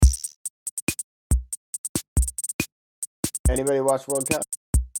Anybody watch World Cup?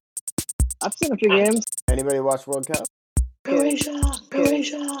 I've seen a few games. Anybody watch World Cup? Croatia.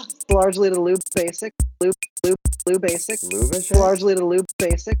 Largely the loop basic. Loop basic. Lubashek? Largely the loop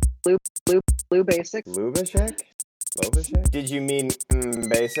basic. Loop basic. Lubashek? Lubashek? Did you mean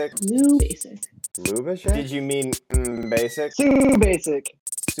basic? New basic. Lubashek? Did you mean basic? Too basic.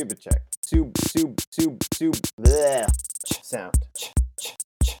 Subachek. Sub. Bleh. Sound.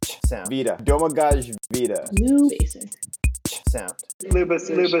 Sound. Vita. Domagaj Vita. New basic. Sound.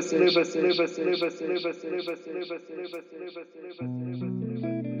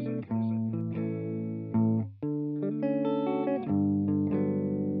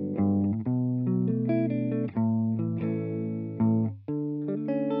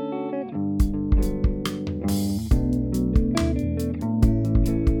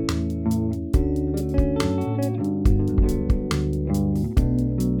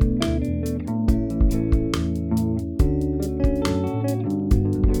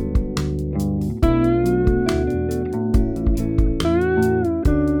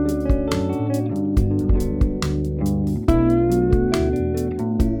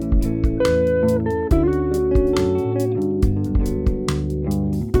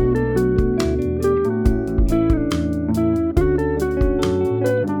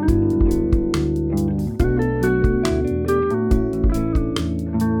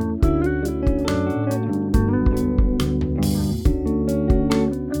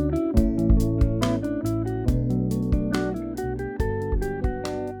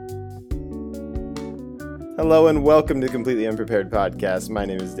 Hello and welcome to Completely Unprepared Podcast. My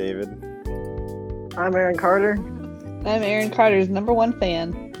name is David. I'm Aaron Carter. I'm Aaron Carter's number one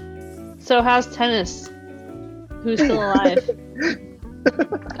fan. So how's tennis? Who's still alive?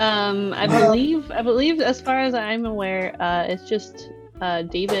 I believe as far as I'm aware, it's just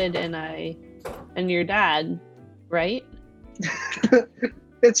David and I and your dad, right?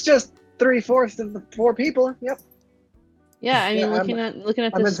 It's just 3/4 of the 4 people. Yep. Yeah, I mean, Yeah, looking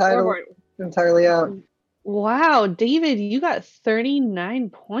at I'm the scoreboard. entirely out. Wow, David, you got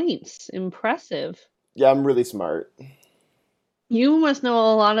 39 points. Impressive. Yeah, I'm really smart. You must know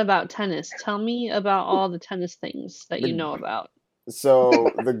a lot about tennis. Tell me about all the tennis things that you know about.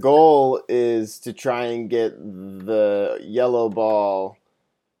 So the goal is to try and get the yellow ball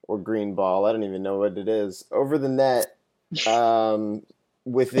or green ball, I don't even know what it is, over the net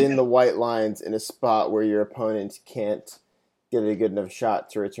within the white lines in a spot where your opponent can't get a good enough shot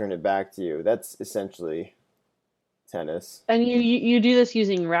to return it back to you. That's essentially tennis. And you do this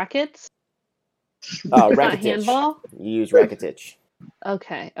using rackets? Racketitch. Not handball? You use Racketitch.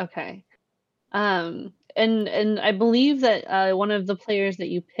 Okay. And I believe that one of the players that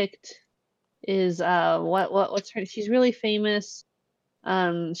you picked is what's her? She's really famous.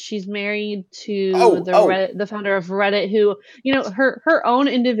 She's married to the founder of Reddit, who, you know, her own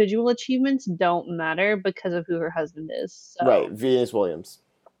individual achievements don't matter because of who her husband is. So. Right, Venus Williams.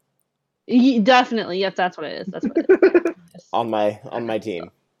 Definitely, yep, that's what it is. That's what it is. on my team.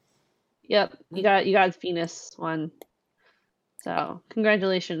 Yep, you got Venus one. So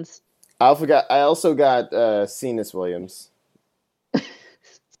congratulations. I also got Venus Williams.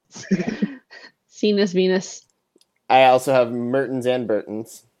 Venus. I also have Mertens and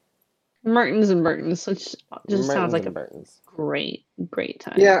Burtons. Mertens and Burtons, which just sounds like a Burtons. great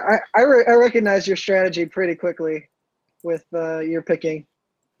time. Yeah, I recognize your strategy pretty quickly with your picking.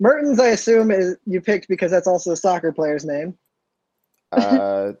 Mertens, I assume, is you picked because that's also a soccer player's name.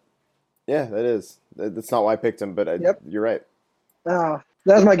 Yeah, that is. That's not why I picked him, but You're right. Oh,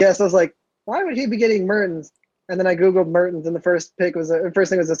 that was my guess. I was like, why would he be getting Mertens? And then I googled Mertens, and the first thing was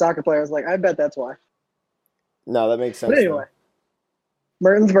a soccer player. I was like, I bet that's why. No, that makes sense. But anyway,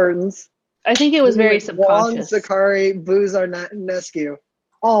 Mertens. I think it was very subconscious. Juan Sakari, Buzarnescu.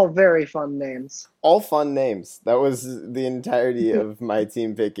 All very fun names. All fun names. That was the entirety of my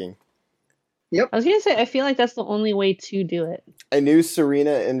team picking. Yep. I was going to say, I feel like that's the only way to do it. I knew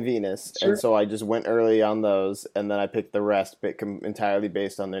Serena and Venus, Sure. and so I just went early on those, and then I picked the rest entirely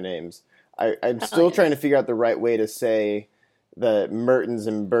based on their names. I'm still trying to figure out the right way to say that Mertens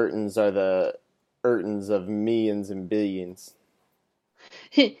and Burtons are the Ertons of millions and billions.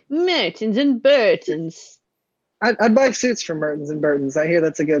 Mertens and Burtons. I'd buy suits from Mertens and Burtons. I hear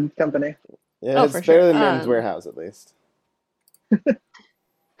that's a good company. Yeah, it's better than Men's Warehouse, at least.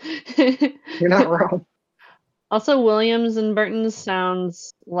 You're not wrong. Also, Williams and Burtons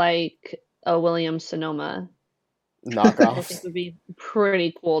sounds like a Williams-Sonoma knockoff. I think would be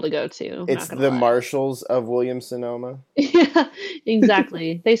pretty cool to go to. It's the Marshalls of Williams-Sonoma. Yeah,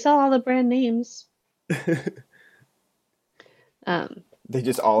 exactly. They sell all the brand names. They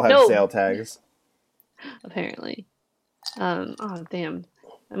just all have sale tags. Apparently. Oh damn.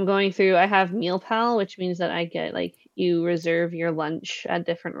 I'm going through. I have Meal Pal, which means that I get like you reserve your lunch at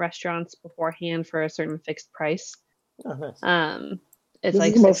different restaurants beforehand for a certain fixed price. Oh, nice. It's This is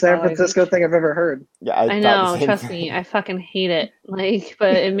like the most San $6 Francisco each. thing I've ever heard. Yeah, I I thought the know, same trust thing. me, I fucking hate it. Like,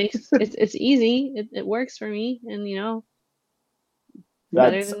 but it's easy. It works for me, and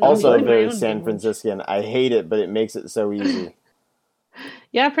better That's than also making my very own San damn lunch. Franciscan. I hate it, but it makes it so easy.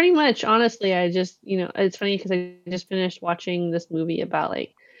 Yeah, pretty much. Honestly, I just it's funny because I just finished watching this movie about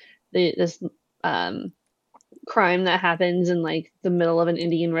like this um crime that happens in like the middle of an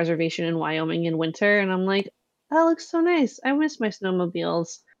Indian reservation in Wyoming in winter, and I'm like, that looks so nice. I miss my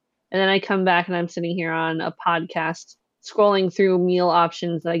snowmobiles. And then I come back and I'm sitting here on a podcast scrolling through meal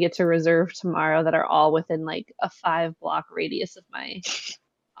options that I get to reserve tomorrow that are all within like a 5 block radius of my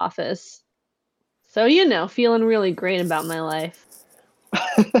office. So feeling really great about my life.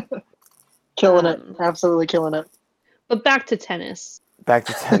 Killing it. Um, Absolutely killing it. but back to tennis Back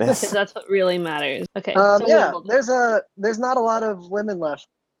to because tennis. that's what really matters. Okay, so Yeah, Wimbledon. there's not a lot of women left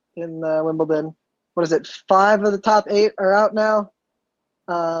in Wimbledon. What is it? 5 of the top 8 are out now.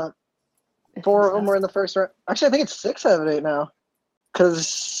 I think 4 of them so. were in the first round. Actually, I think it's 6 out of 8 now.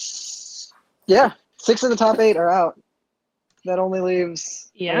 Because, yeah, 6 of the top 8 are out. That only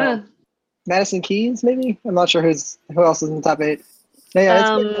leaves, Yeah. Madison Keys, maybe? I'm not sure who else is in the top 8. Yeah, it's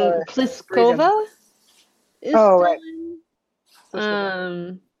been intriguing. Pliskova is Oh, still right. in.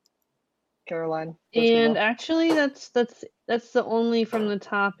 Pliskova, Caroline And Pliskova. actually, that's the only from the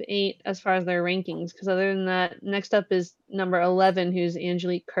top 8 as far as their rankings. Because other than that, next up is number 11, who's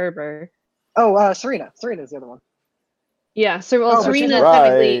Angelique Kerber. Oh, Serena. Serena's the other one. Yeah, so Oh, but she's Serena not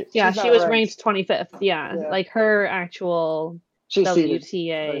technically, Right. yeah, She's she not was ranked. ranked 25th. Yeah, Yeah, like her actual she's seeded.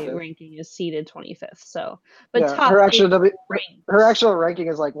 WTA 25th. ranking is seeded 25th. So, but Yeah, top 8 her ranked. actual ranking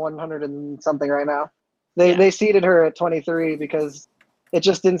is like 100 and something right now. Yeah. They seeded her at 23 because it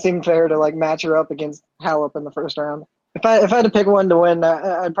just didn't seem fair to like match her up against Halep in the first round. If I had to pick one to win,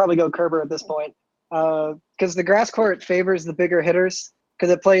 I'd probably go Kerber at this point. Because the grass court favors the bigger hitters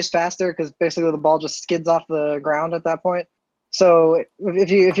because it plays faster because basically the ball just skids off the ground at that point. So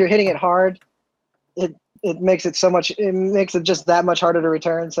if you're hitting it hard, it makes it just that much harder to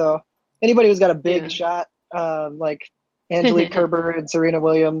return. So anybody who's got a big Yeah. shot, like Angelique Kerber and Serena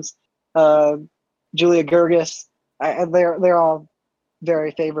Williams, uh, Julia Gergis, they're all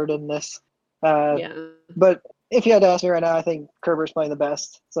very favored in this. Yeah. But if you had to ask me right now, I think Kerber's playing the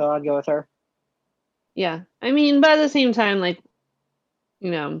best, so I'd go with her. Yeah. I mean, but at the same time, like,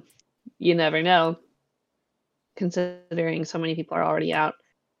 you never know, considering so many people are already out.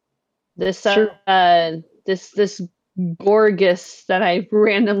 This True. this Gorgas that I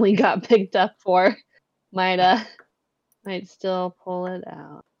randomly got picked up for might still pull it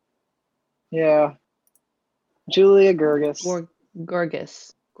out. Yeah. Julia Gergis.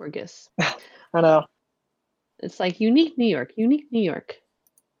 Gorgas. I know. It's like unique New York.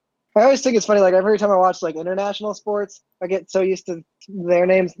 I always think it's funny, like every time I watch like international sports, I get so used to their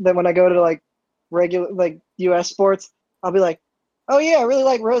names that when I go to like regular like US sports, I'll be like, oh yeah, I really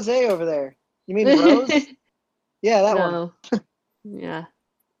like Rose over there. You mean Rose? Yeah, that one. No. Yeah.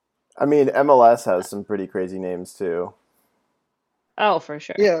 I mean, MLS has some pretty crazy names too. Oh, for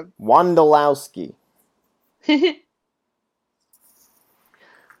sure. Yeah. Wondolowski.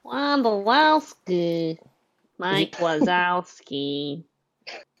 Wondolowski. Mike Wazowski.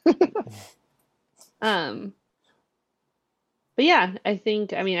 But yeah, I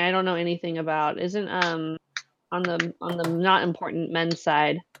think I don't know anything about isn't on the not important men's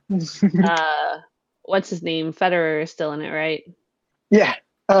side. What's his name? Federer is still in it, right? Yeah.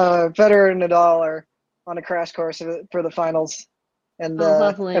 Federer and Nadal are on a crash course for the finals, and Oh,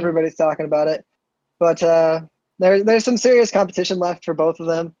 lovely. everybody's talking about it. But there's some serious competition left for both of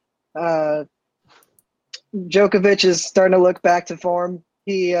them. Djokovic is starting to look back to form.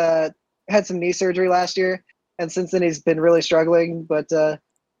 He had some knee surgery last year, and since then he's been really struggling. But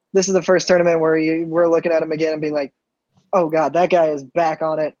this is the first tournament where we're looking at him again and being like, "Oh God, that guy is back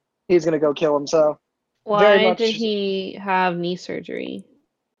on it. He's gonna go kill him." So very Why did much, he have knee surgery?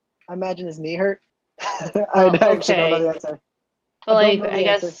 I imagine his knee hurt. Oh, I actually don't know okay. the answer. But I don't like, know I the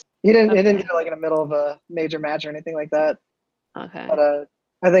answer. guess. He didn't Okay. get it like in the middle of a major match or anything like that. Okay. But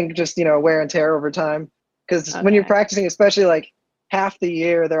I think just wear and tear over time. Because when you're Okay. practicing, especially like half the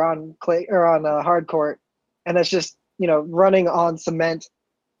year, they're on clay or on hard court, and that's just running on cement,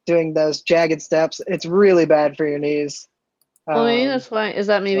 doing those jagged steps. It's really bad for your knees. Well, maybe that's why. Is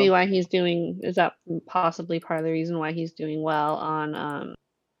that maybe So why he's doing? Is that possibly part of the reason why he's doing well on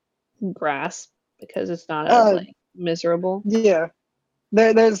grass because it's not as like miserable? yeah,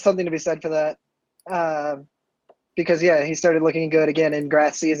 there's something to be said for that. because he started looking good again in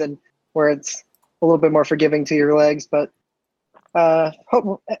grass season, where it's a little bit more forgiving to your legs. But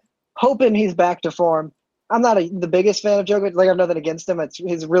hoping he's back to form. I'm not the biggest fan of Djokovic. Like, I have nothing against him.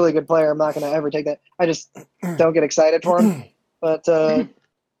 He's a really good player. I'm not going to ever take that. I just don't get excited for him. But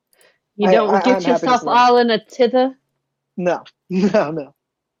you don't I'm get happy to yourself see him. all in a tither. No.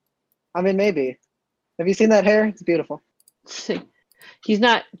 I mean, maybe. Have you seen that hair? It's beautiful. He's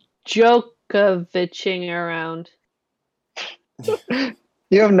not Djokovicing around.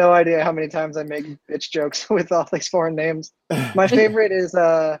 You have no idea how many times I make bitch jokes with all these foreign names. My favorite is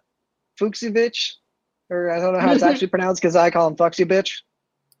Fuxuvic, or I don't know how it's actually pronounced because I call him Fuxu bitch.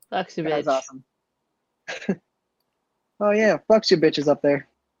 Fuxu That's bitch. awesome. Oh yeah, Fuxu bitch is up there.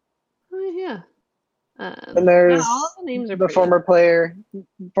 Oh yeah. And there's all the names are the pretty. former player.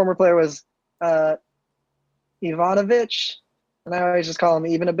 Former player was Ivanovic, and I always just call him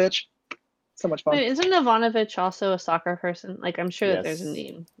Even a bitch. So much fun. Wait, isn't Ivanovic also a soccer person? Like, I'm sure that there's a Yes.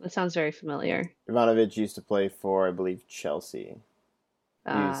 name. That sounds very familiar. Ivanovic used to play for, I believe, Chelsea.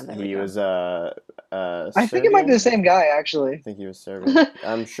 There we He go. was I think it might be the same guy, actually. I think he was Serbian.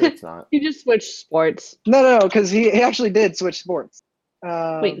 I'm sure it's not. You just switched sports. No, because he actually did switch sports.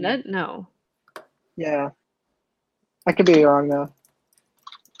 Wait, no. Yeah, I could be wrong though.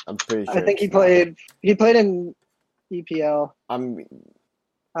 I'm pretty sure. I think he it's not. played. He played in EPL. I don't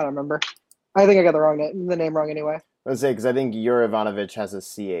remember. I think I got the name wrong anyway. Let's say because I think your Ivanovic has a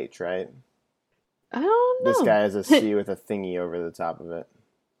CH, right? I don't know. This guy has a C with a thingy over the top of it.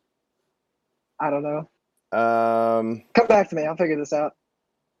 I don't know. Come back to me. I'll figure this out.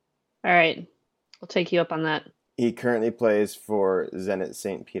 All right, I'll take you up on that. He currently plays for Zenit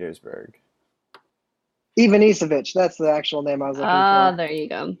St. Petersburg. Ivan Isavic. That's the actual name I was looking for. There you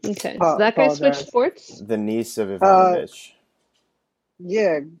go. Okay, so that guy switched sports? The niece of Ivanovic.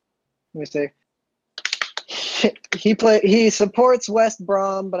 Yeah. Let me see. He supports West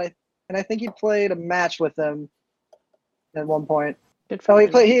Brom, I think he played a match with them at one point. Good for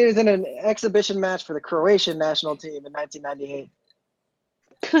him. He was in an exhibition match for the Croatian national team in 1998.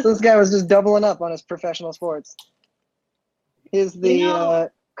 So this guy was just doubling up on his professional sports. He's the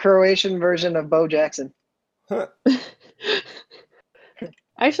Croatian version of Bo Jackson.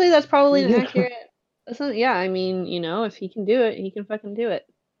 Actually, that's probably an accurate. Yeah, I mean, if he can do it, he can fucking do it.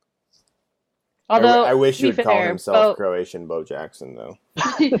 Although I wish he would call himself Bo, Croatian Bo Jackson, though.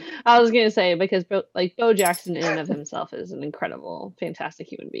 I was gonna say because Bo Jackson in and of himself is an incredible, fantastic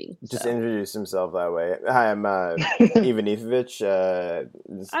human being. Just introduce himself that way. Hi, I'm Ivan Ifovic.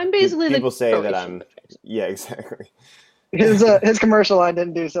 I'm basically people say Croatian that I'm. Yeah, exactly. His commercial line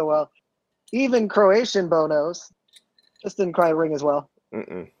didn't do so well. Even Croatian Bo knows. Just didn't quite ring as well.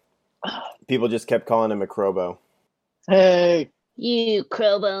 People just kept calling him a Crobo. Hey, you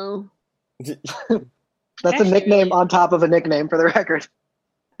Crobo. That's a nickname on top of a nickname, for the record.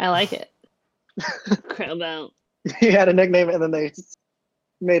 I like it. Crobo. He had a nickname, and then they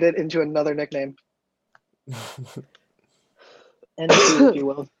made it into another nickname. NC, if you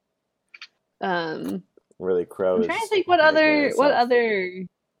will. Really, Crow. I'm trying to think what other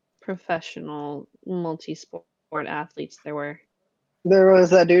professional multi-sport athletes there were. There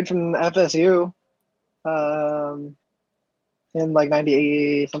was that dude from FSU, in like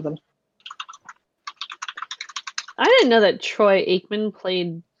 98 something. I didn't know that Troy Aikman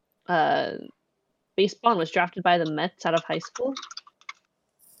played baseball and was drafted by the Mets out of high school.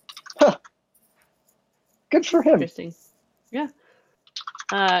 Huh. Good for him. Interesting. Yeah.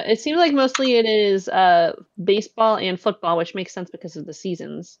 It seems like mostly it is baseball and football, which makes sense because of the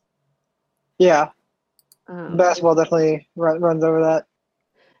seasons. Yeah. Basketball definitely runs over that.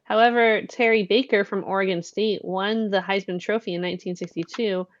 However, Terry Baker from Oregon State won the Heisman Trophy in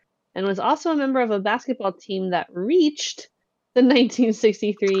 1962 and was also a member of a basketball team that reached the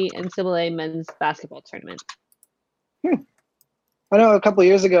 1963 NCAA men's basketball tournament. I know a couple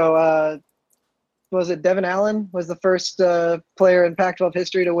years ago, was it Devin Allen was the first player in Pac-12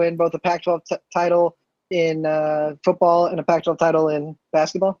 history to win both a Pac-12 title in football and a Pac-12 title in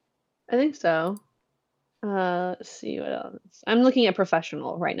basketball? I think so. Let's see what else. I'm looking at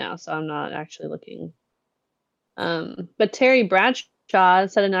professional right now, so I'm not actually looking. But Terry Bradshaw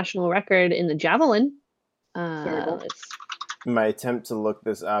set a national record in the javelin. Very cool. My attempt to look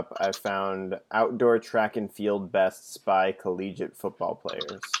this up, I found outdoor track and field bests by collegiate football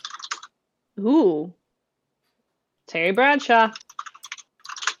players. Ooh. Terry Bradshaw.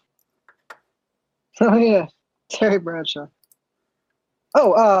 Oh, yeah. Terry Bradshaw.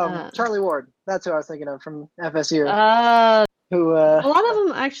 Oh, Charlie Ward. That's who I was thinking of from FSU. Who? A lot of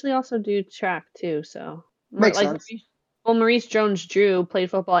them actually also do track too. So makes sense. Maurice Jones-Drew played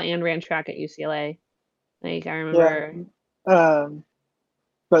football and ran track at UCLA. Like I Yeah. remember.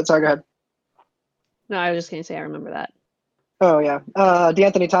 But sorry, go ahead. No, I was just gonna say I remember that. Oh yeah.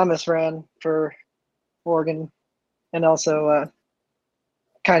 DeAnthony Thomas ran for Oregon and also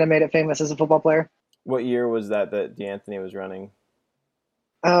kind of made it famous as a football player. What year was that DeAnthony was running?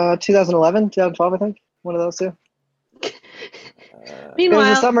 2011, 2012, I think. One of those two. It was a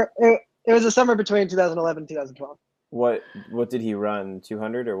Meanwhile, summer. It was a summer between 2011 and 2012. What did he run?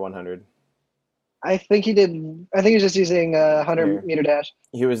 200 or 100? I think he did. I think he was just using a 100-meter dash.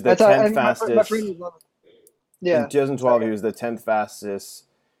 He was the That's how, 10th my friend fastest. was. Yeah. In 2012, Sorry. he was the 10th fastest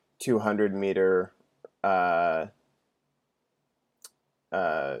 200-meter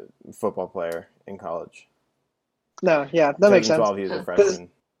football player in college. No, yeah, that makes sense. 2012, he was a freshman.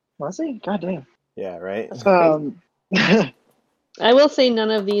 Was he? God damn. Yeah, right? that's crazy. I will say none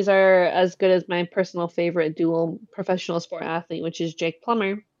of these are as good as my personal favorite dual professional sport athlete, which is Jake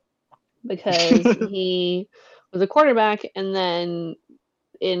Plummer, because he was a quarterback and then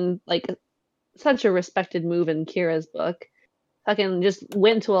in like such a respected move in Kira's book, fucking just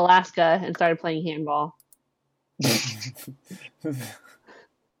went to Alaska and started playing handball.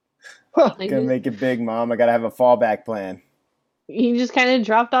 Like, Gonna make it big, Mom. I gotta have a fallback plan. he just kind of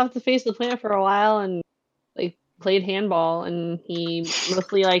dropped off the face of the planet for a while and like played handball, and he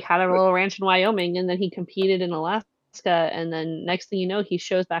mostly like had a little ranch in Wyoming, and then he competed in Alaska, and then next thing you know, he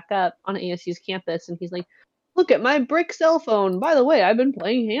shows back up on ASU's campus, and he's like, "Look at my brick cell phone. By the way, I've been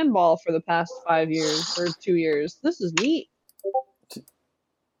playing handball for the past 5 years or 2 years. This is neat."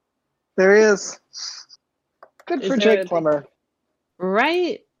 There he is. Good Is for there Jake a- Plummer.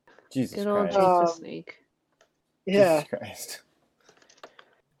 Right? Jesus Good old Christ. Jesus Snake. Yeah. Jesus Christ.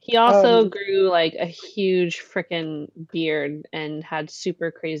 He also grew like a huge freaking beard and had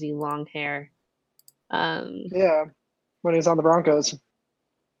super crazy long hair. Yeah. When he was on the Broncos.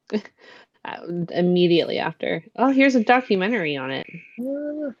 Immediately after. Oh, here's a documentary on it.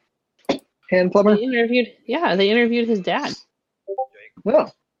 Hand Plummer. They interviewed his dad.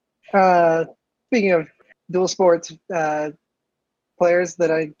 Oh. Speaking of dual sports players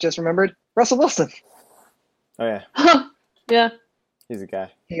that I just remembered, Russell Wilson. Oh, yeah. Yeah. He's a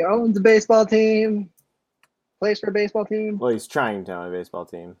guy. He owns a baseball team, plays for a baseball team. Well, he's trying to own a baseball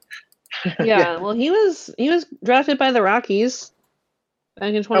team. Yeah. Well, he was drafted by the Rockies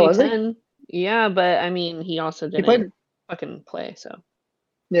back in Oh, was he? 2010. Yeah, but I mean, he also He didn't played. fucking play. So.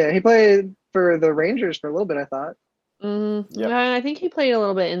 Yeah, he played for the Rangers for a little bit, I thought. Yep. Yeah, I think he played a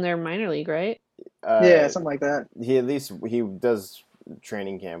little bit in their minor league, right? Yeah, something like that. He does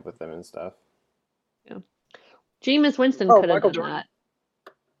training camp with them and stuff. Yeah. Jameis Winston Oh, could have Michael done Jordan. that.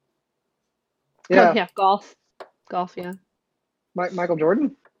 Yeah, Oh, yeah, golf. Yeah. Michael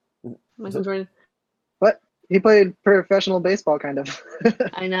Jordan. Michael Jordan. But he played professional baseball, kind of.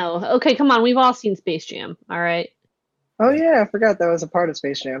 I know. Okay, come on. We've all seen Space Jam. All right. Oh yeah, I forgot that was a part of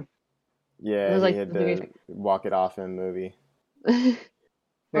Space Jam. Yeah, It was he like had the biggest- to walk it off in the movie. Well,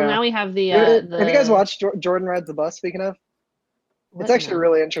 Yeah. now we have the. Have you guys watched Jordan Rides the Bus? Speaking of, What? it's actually No.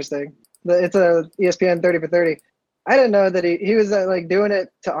 really interesting. It's a ESPN 30 for 30. I didn't know that he was like doing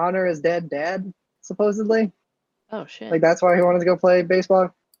it to honor his dad, supposedly. Oh shit. Like that's why he wanted to go play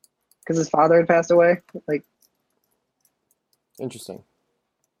baseball, because his father had passed away. Like, Interesting.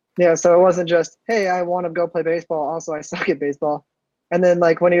 yeah, so it wasn't just, hey, I want to go play baseball. Also, I suck at baseball. And then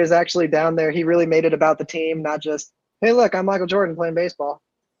like when he was actually down there, he really made it about the team, not just, hey, look, I'm Michael Jordan playing baseball.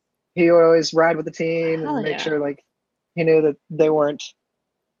 He would always ride with the team Hell and make yeah. sure like he knew that they weren't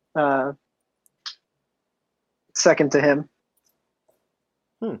second to him.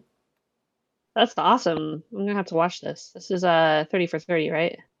 That's awesome. I'm gonna have to watch this. This is 30 for 30,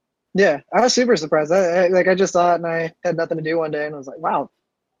 right? Yeah, I was super surprised. I just saw it and I had nothing to do one day and I was like, wow,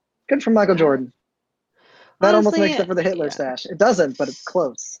 good for Michael Jordan. That almost Honestly, makes up for the Hitler yeah. stash. It doesn't, but it's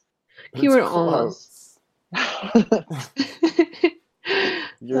close. Keyword It's almost. close.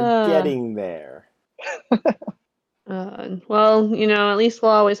 You're getting there. Well, at least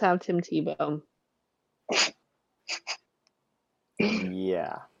we'll always have Tim Tebow.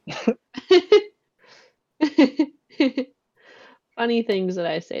 Yeah. Funny things that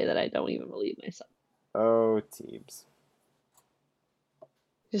I say that I don't even believe myself. Oh, Teebs.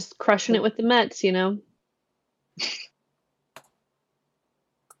 Just crushing it with the Mets,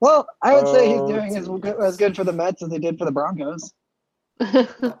 Well, I would say he's doing as good for the Mets as he did for the Broncos.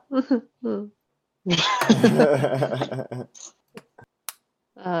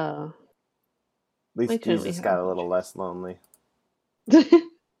 At least Why couldn't we Jesus have got a that? little less lonely.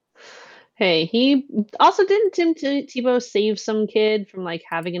 Hey, he also didn't Tim Tebow save some kid from like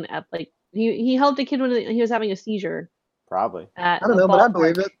having an he helped a kid when he was having a seizure Probably. at I don't a know, but I ballpark.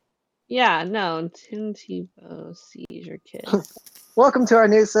 believe it. Yeah, no, Tim Tebow seizure kit. Welcome to our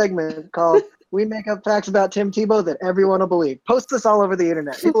new segment called "We Make Up Facts About Tim Tebow That Everyone Will Believe." Post this all over the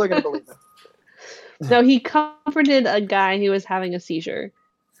internet. People are going to believe it. No, he comforted a guy who was having a seizure.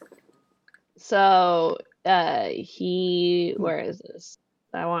 So where is this?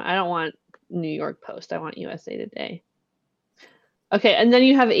 I don't want New York Post. I want USA Today. Okay, and then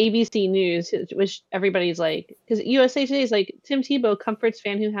you have ABC News, which everybody's like, because USA Today is like, Tim Tebow comforts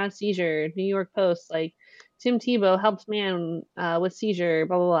fan who has seizure. New York Post, like, Tim Tebow helps man with seizure,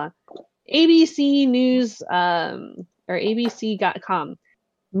 blah, blah, blah. ABC News, or ABC.com.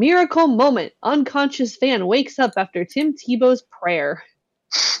 Miracle moment. Unconscious fan wakes up after Tim Tebow's prayer.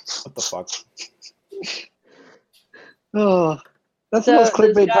 What the fuck? Oh, that's So the most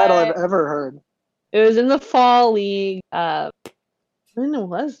this clickbait title guy- I've ever heard. It was in the fall league. When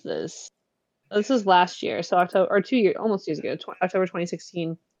was this? This was last year, so October, or 2 years, almost 2 years ago, October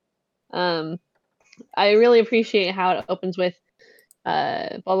 2016. I really appreciate how it opens with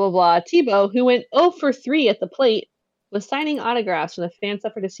blah blah blah. Tebow, who went 0 for 3 at the plate, was signing autographs when a fan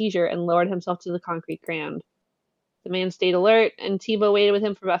suffered a seizure and lowered himself to the concrete ground. The man stayed alert, and Tebow waited with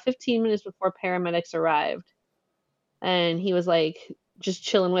him for about 15 minutes before paramedics arrived. And he was like just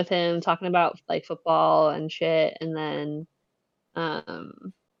chilling with him, talking about like football and shit. And then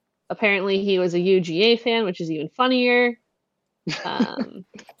apparently he was a UGA fan, which is even funnier. But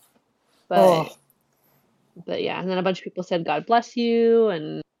yeah, and then a bunch of people said God bless you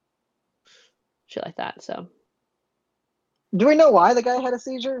and shit like that. So Do we know why the guy had a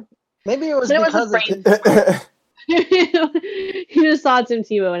seizure? Maybe it was But it was because a of brain he just saw Tim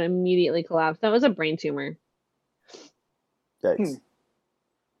Tebow and immediately collapsed. That was a brain tumor. Yikes.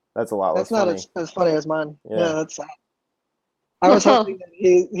 That's a lot less That's not funny. as funny as mine. Yeah. Yeah, that's sad. I was hoping that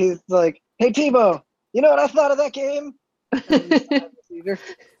he's like, "Hey Tebow, you know what I thought of that game?" And then he just had the seizure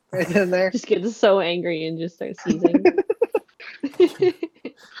right then and there. Just gets so angry and just starts seizing.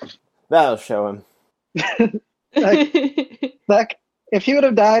 That'll show him. Like, if he would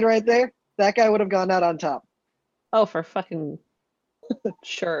have died right there, that guy would have gone out on top. Oh, for fucking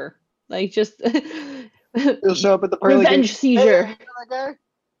sure. Like just He'll show up at the pearly revenge gates. seizure. Hey, that guy?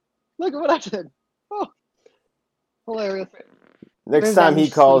 Look at what I did. Oh, hilarious. Next time he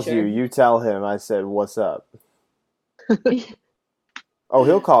Revenge calls seizure. you tell him I said, "What's up?" Oh,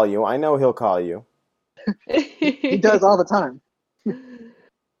 he'll call you. I know he'll call you. He does all the time.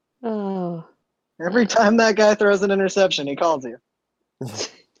 Oh. Every time that guy throws an interception, he calls you.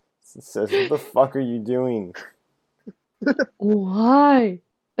 Says, "What the fuck are you doing?" Why?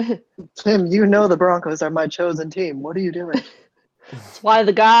 Tim, you know the Broncos are my chosen team. What are you doing? That's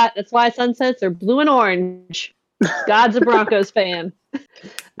why sunsets are blue and orange. God's a Broncos fan.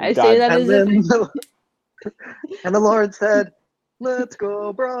 I say that And as then if and the Lord said, "Let's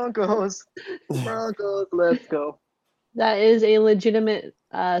go Broncos, Broncos, let's go." that is a legitimate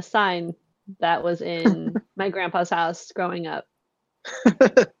sign that was in my grandpa's house growing up.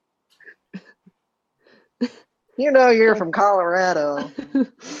 You know you're from Colorado.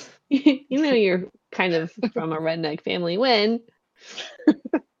 You know you're kind of from a redneck family when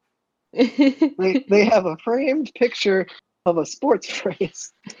They have a framed picture of a sports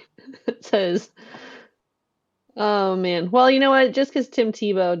phrase. it says, oh man. Well, you know what? Just because Tim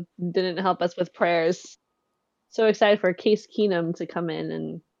Tebow didn't help us with prayers, so excited for Case Keenum to come in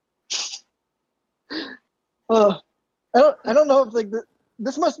and. I don't know if like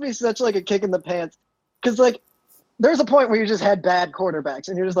this must be such like a kick in the pants, because like there's a point where you just had bad quarterbacks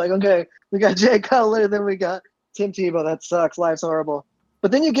and you're just like, okay, we got Jay Cutler, then we got Tim Tebow. That sucks. Life's horrible. But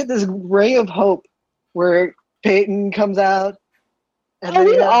then you get this ray of hope where Peyton comes out. And Oh,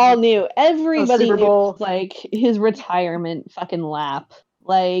 we they have all knew. Everybody Super knew Bowl. like his retirement fucking lap.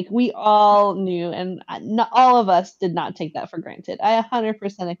 Like we all knew, and not all of us did not take that for granted. I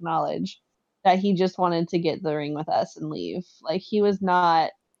 100% acknowledge that he just wanted to get the ring with us and leave. Like he was not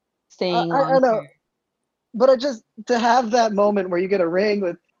staying long I know, term. but I just to have that moment where you get a ring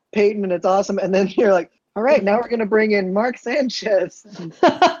with Peyton and it's awesome, and then you're like, all right, now we're gonna bring in Mark Sanchez.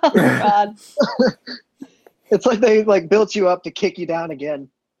 Oh God. It's like they like built you up to kick you down again.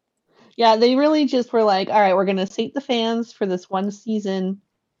 Yeah, they really just were like, all right, we're gonna sate the fans for this one season.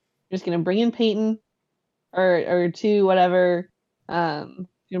 We're just gonna bring in Peyton or two, whatever.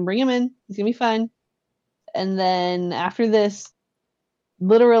 Gonna bring him in. He's gonna be fun. And then after this,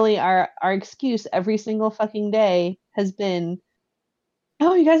 literally our excuse every single fucking day has been,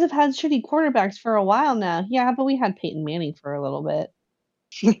 oh, you guys have had shitty quarterbacks for a while now. Yeah, but we had Peyton Manning for a little bit.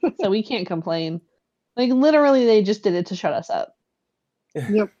 So we can't complain. Like literally they just did it to shut us up.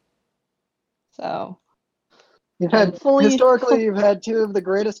 Yep. So Historically, you've had two of the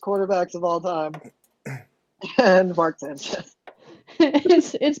greatest quarterbacks of all time, and Mark Sanchez.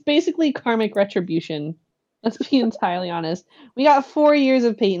 It's basically karmic retribution. Let's be entirely honest. We got 4 years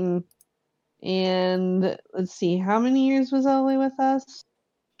of Peyton, and let's see, how many years was Elway with us?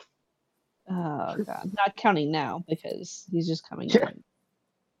 Oh god, not counting now because he's just coming in and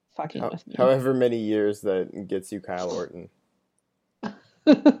fucking with me. However many years that gets you Kyle Orton.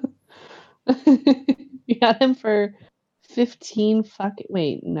 You got him for 15 fucking.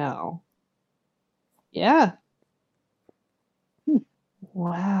 Wait, no. Yeah.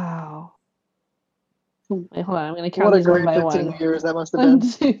 Wow. Wait, hold on. I'm going to count these one by one. 15 years that must have One,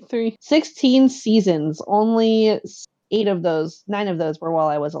 been. 2, 3. 16 seasons. Only 9 of those were while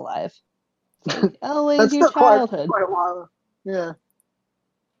I was alive. Like, Elway's your childhood. Quite a while. Yeah.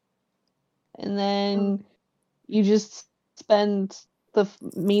 And then you just spend the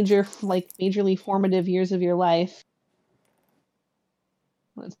majorly formative years of your life.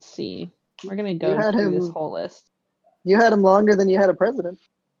 Let's see. We're going to go through this whole list. You had him longer than you had a president.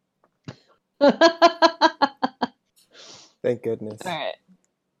 Thank goodness. All right.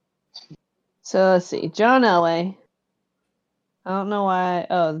 So let's see. John Elway. I don't know why.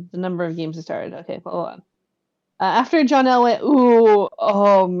 Oh, the number of games he started. Okay, hold on. After John Elway,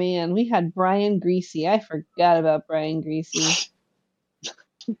 oh man, we had Brian Greasy. I forgot about Brian Greasy.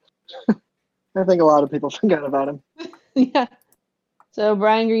 I think a lot of people forgot about him. Yeah. So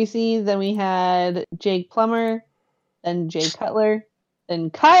Brian Greasy, then we had Jake Plummer, then Jay Cutler, then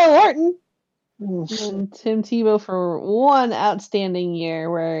Kyle Orton, and Tim Tebow for one outstanding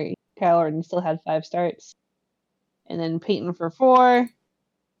year where Kyle Orton still had 5 starts. And then Peyton for 4.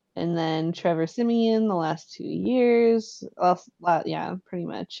 And then Trevor Siemian the last 2 years. Yeah, pretty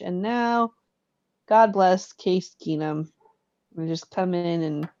much. And now, God bless Case Keenum. We just come in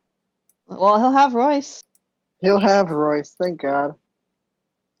and, well, he'll have Royce. He'll have Royce, thank God.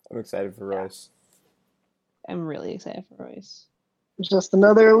 I'm excited for Royce. I'm really excited for Royce. It's just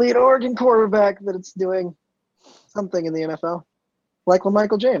another elite Oregon quarterback that it's doing something in the NFL. Like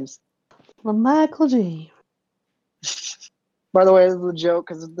LaMichael James. LaMichael James. By the way, this is a joke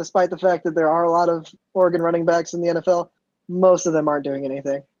because despite the fact that there are a lot of Oregon running backs in the NFL, most of them aren't doing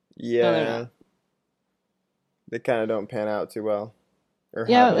anything. Yeah. They kind of don't pan out too well.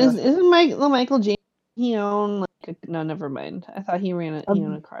 Yeah, isn't LaMichael James, he owned no, never mind. I thought he owned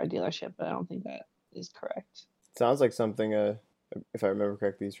a car dealership, but I don't think that is correct. Sounds like something, if I remember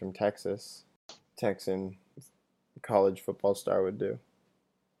correctly, he's from Texas. Texan college football star would do.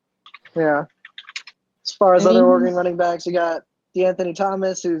 Yeah. As far as other Oregon running backs, you got DeAnthony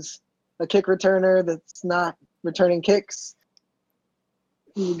Thomas, who's a kick returner that's not returning kicks.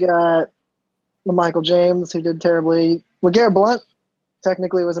 You got LaMichael James, who did terribly. LeGarrette Blount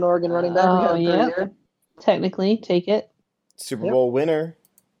technically was an Oregon running back. We had him for a year. Technically, take it. Super Bowl winner.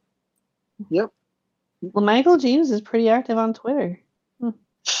 Yep. LaMichael James is pretty active on Twitter.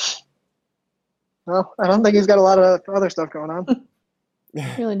 Well, I don't think he's got a lot of other stuff going on.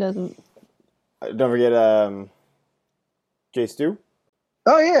 He really doesn't. Don't forget Jay Stu.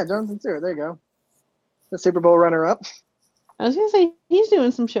 Oh, yeah, Jonathan Stewart. There you go. The Super Bowl runner-up. I was going to say, he's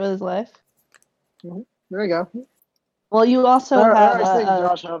doing some shit with his life. Mm-hmm. There you go. Well, you also have... I always think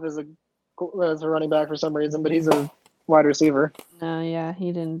Josh Huff is a running back for some reason, but he's a wide receiver. No, yeah,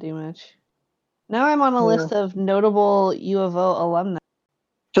 he didn't do much. Now I'm on a list of notable U of O alumni.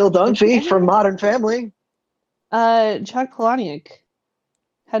 Phil Dunphy from Modern Family. Chuck Palahniuk.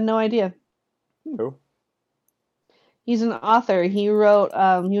 Had no idea. Who? He's an author. He wrote.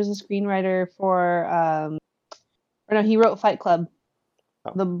 He was a screenwriter for. He wrote Fight Club,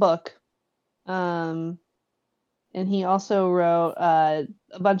 the book. And he also wrote a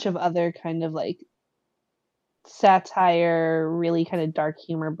bunch of other kind of like satire, really kind of dark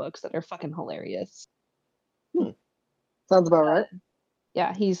humor books that are fucking hilarious. Sounds about right.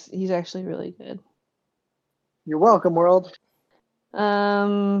 Yeah, he's actually really good. You're welcome, world.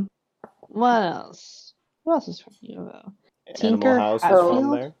 What else? Who else is from U of O? Tinker House is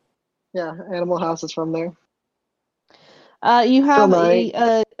from there. Yeah, Animal House is from there. You have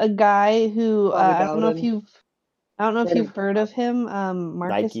a guy who I don't know if you've heard of him,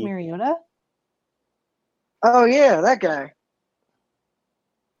 Marcus Nike. Mariota. Oh yeah, that guy.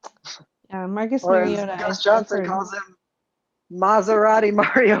 Yeah, Marcus Or Mariota. As Gus Johnson calls him Maserati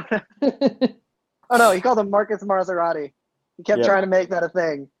Mariota. Oh no, he called him Marcus Maserati. He kept trying to make that a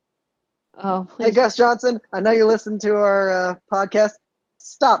thing. Oh, please. Hey Gus Johnson, I know you listen to our podcast.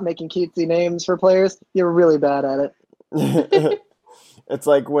 Stop making cutesy names for players. You're really bad at it. It's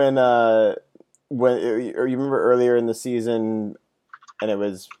like when or you remember earlier in the season, and it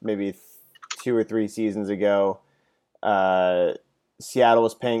was maybe 2 or 3 seasons ago, Seattle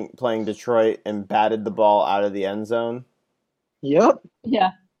was playing Detroit and batted the ball out of the end zone. Yep.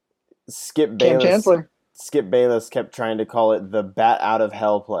 Yeah. Skip Cam Bayless. Chancellor. Skip Bayless kept trying to call it the bat out of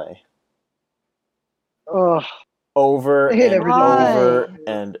hell play. Oh, Over I hate and everything. over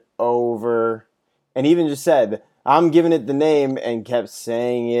and over. And even just said, I'm giving it the name, and kept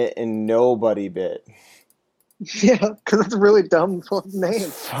saying it and nobody bit. Yeah, because it's a really dumb name.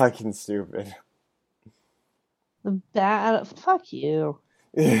 It's fucking stupid. The bat. Fuck you.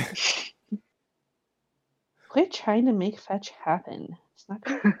 Quit trying to make fetch happen. It's not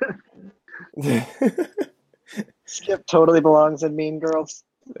gonna happen. Skip totally belongs in Mean Girls.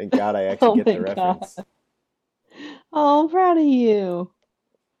 Thank God I actually Oh get the my reference. God. Oh, I'm proud of you.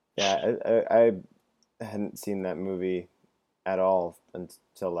 Yeah, I hadn't seen that movie at all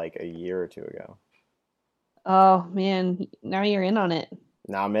until like a year or two ago. Oh man, now you're in on it.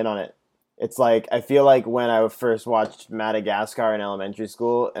 Now I'm in on it. It's like, I feel like when I first watched Madagascar in elementary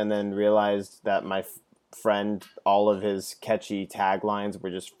school and then realized that my friend, all of his catchy taglines were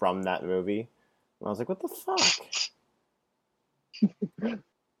just from that movie. And I was like, what the fuck?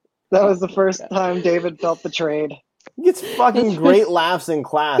 That was the first time David felt betrayed. He gets fucking great laughs in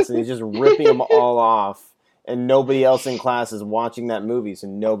class and he's just ripping them all off. And nobody else in class is watching that movie, so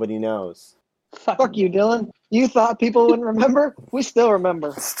nobody knows. Fuck you, Dylan. You thought people wouldn't remember? We still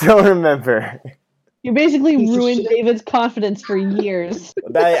remember. Still remember. You basically Piece of ruined shit. David's confidence for years.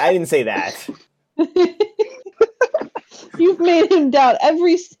 I didn't say that. You've made him doubt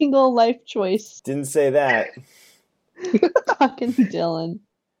every single life choice. Didn't say that. Fucking Dylan.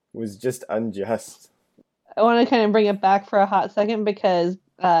 It was just unjust. I want to kind of bring it back for a hot second because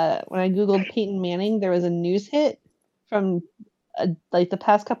when I googled Peyton Manning, there was a news hit from like the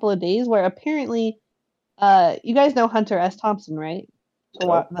past couple of days where apparently, you guys know Hunter S. Thompson, right?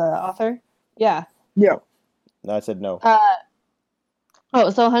 Nope. The author. Yeah. Yeah. No, I said no.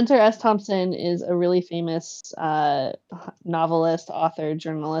 So Hunter S. Thompson is a really famous novelist, author,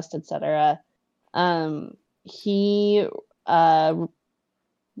 journalist, etc. He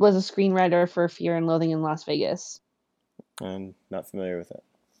was a screenwriter for Fear and Loathing in Las Vegas. I'm not familiar with it.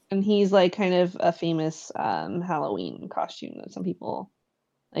 And he's like kind of a famous Halloween costume that some people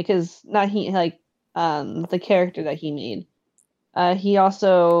like. Cause not he like the character that he made. He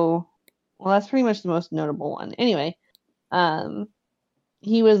also, well, that's pretty much the most notable one. Anyway,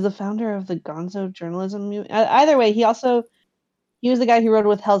 he was the founder of the Gonzo journalism movement. Either way, he was the guy who wrote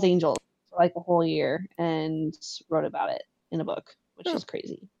with Hell's Angels for like a whole year and wrote about it in a book, which is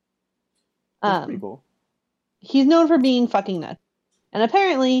crazy. That's pretty cool. He's known for being fucking nuts. And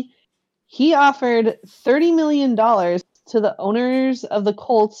apparently, he offered $30 million to the owners of the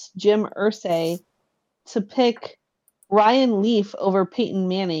Colts, Jim Irsay, to pick Ryan Leaf over Peyton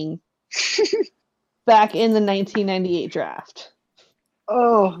Manning back in the 1998 draft.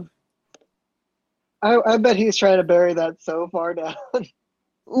 Oh. I bet he's trying to bury that so far down.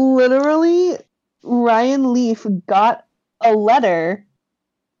 Literally, Ryan Leaf got a letter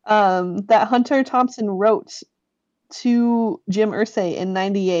that Hunter Thompson wrote to Jim Irsay in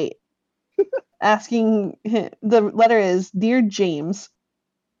 98 asking him, the letter is, Dear James,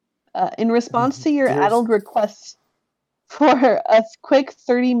 in response to your addled request for a quick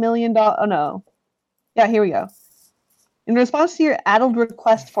 $30 million here we go. In response to your addled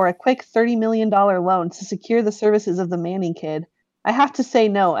request for a quick $30 million loan to secure the services of the Manning kid, I have to say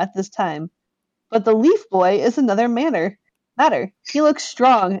no at this time. But the Leaf boy is another matter. He looks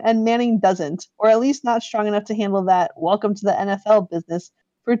strong, and Manning doesn't, or at least not strong enough to handle that welcome to the NFL business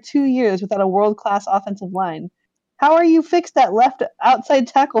for 2 years without a world-class offensive line. How are you fixed at left outside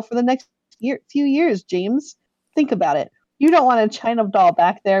tackle for the next few years, James? Think about it. You don't want a China doll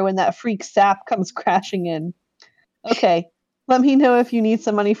back there when that freak Sap comes crashing in. Okay, let me know if you need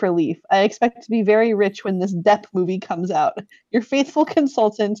some money for Leaf. I expect to be very rich when this Depp movie comes out. Your faithful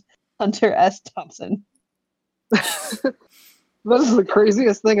consultant, Hunter S. Thompson. That is the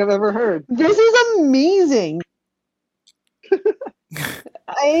craziest thing I've ever heard. This is amazing.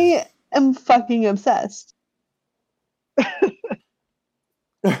 I am fucking obsessed.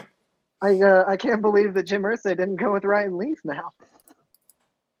 I can't believe that Jim Irsay didn't go with Ryan Leaf now.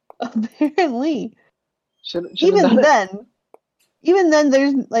 Apparently. Even then,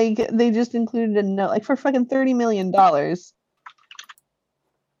 there's like they just included a note like for fucking $30 million.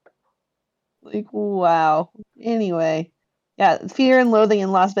 Like, wow. Anyway. Yeah, Fear and Loathing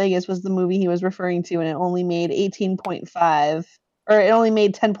in Las Vegas was the movie he was referring to, and it only made 18.5, or it only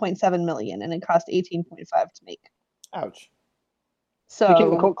made 10.7 million, and it cost 18.5 to make. Ouch. So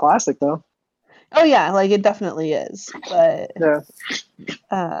became a cult classic, though. Oh yeah, like it definitely is, but Yeah.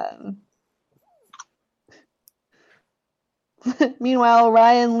 Meanwhile,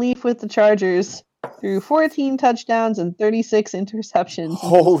 Ryan Leaf with the Chargers threw 14 touchdowns and 36 interceptions. in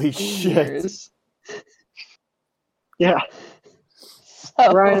Holy his 2 shit. years. Yeah,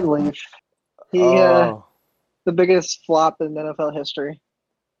 So, Ryan Leaf. He Oh, the biggest flop in NFL history.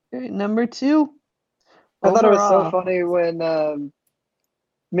 number 2. I thought it was so overall. funny when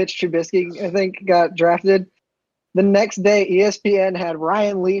Mitch Trubisky, I think, got drafted. The next day, ESPN had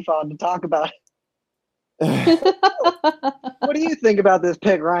Ryan Leaf on to talk about it. What do you think about this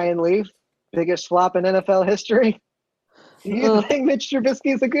pick, Ryan Leaf? Biggest flop in NFL history? Do you Ugh. think Mitch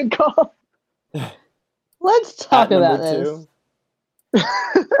Trubisky is a good call? Let's talk at about number this. 2.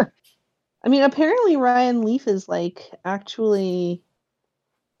 I mean, apparently Ryan Leaf is like actually.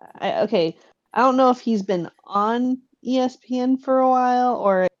 Okay, I don't know if he's been on ESPN for a while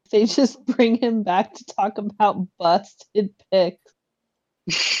or if they just bring him back to talk about busted picks.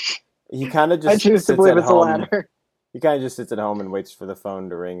 He kind of I just choose to sits believe at it's the home. latter. He kind of just sits at home and waits for the phone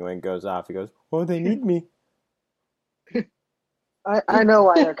to ring. When it goes off, he goes, "Oh, they need me." I know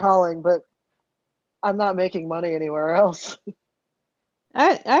why they're calling, but I'm not making money anywhere else.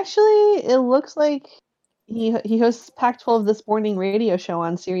 Actually, it looks like he hosts Pac-12 This Morning radio show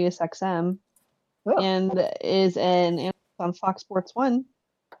on Sirius XM Oh. and is an analyst on Fox Sports 1.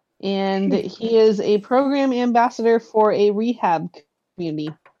 And he is a program ambassador for a rehab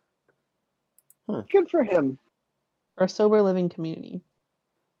community, Good for him. or a sober living community.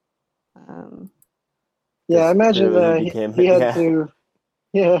 Yeah, I imagine Clearly he had to.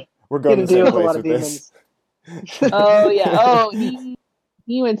 Yeah, We're he going had the to deal same with a place lot of with this. demons. Oh yeah. Oh,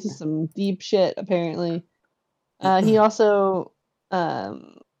 he went to some deep shit apparently. He also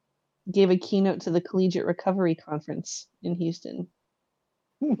gave a keynote to the Collegiate Recovery Conference in Houston.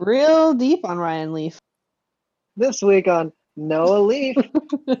 Real deep on Ryan Leaf. This week on Noah Leaf.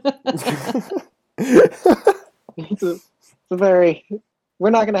 It's a very. We're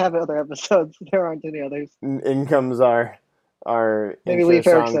not going to have other episodes. There aren't any others. In comes our Maybe intro Leif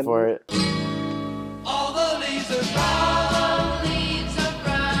song Erikson. for it. All the leaves are brown,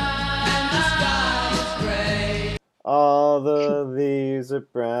 and the sky is gray. All the leaves are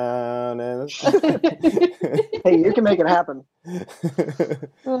brown and Hey, you can make it happen.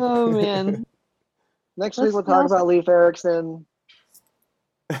 Oh man. Next That's week we'll talk awesome. about Leif Erikson.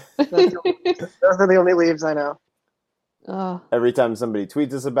 Those are the only leaves I know. Oh, Every time somebody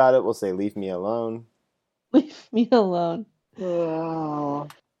tweets us about it, we'll say, "Leave me alone." leave me alone. Oh.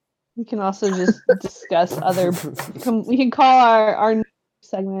 We can also just discuss other. We can call our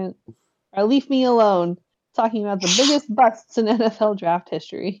segment our "Leave Me Alone," talking about the biggest busts in NFL draft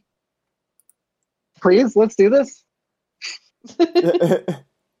history. Please, let's do this.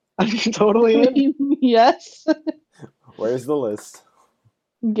 I'm totally in. Yes. Where's the list?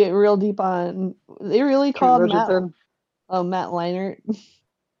 Get real deep on. They really True called Matt. Richardson. Oh, Matt Leinart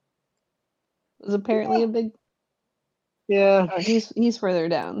was apparently a big. Yeah. Oh, he's further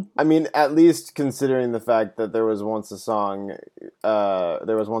down. I mean, at least considering the fact that there was once a song,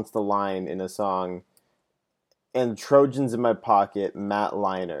 there was once the line in a song, and Trojans in my pocket, Matt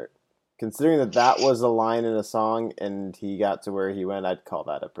Leinart. Considering that was a line in a song and he got to where he went, I'd call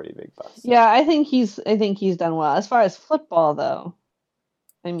that a pretty big bust. Yeah, I think he's done well. As far as football, though,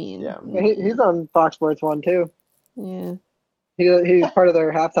 I mean, Yeah. He's on Fox Sports 1 too. yeah. He's part of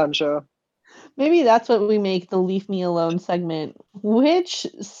their halftime show. Maybe that's what we make the "Leave Me Alone" segment. Which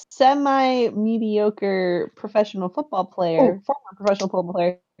semi-mediocre professional football player, former professional football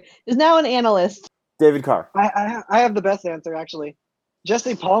player, is now an analyst? David Carr. I have the best answer actually.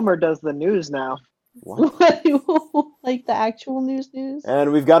 Jesse Palmer does the news now. What? Like the actual news?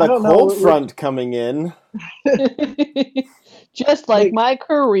 And we've got I a don't know. cold front coming in. Just like my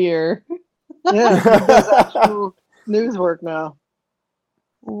career. Yeah, he does actual news work now.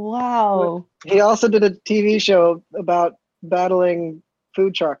 Wow. He also did a TV show about battling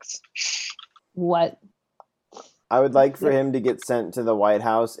food trucks. What? I would like for him to get sent to the White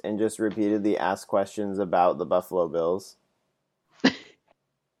House and just repeatedly ask questions about the Buffalo Bills.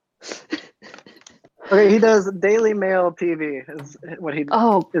 Okay, he does Daily Mail TV. Is what he.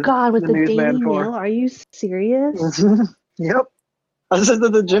 Oh is God, with the newsman Daily for. Mail? Are you serious? Yep. I was just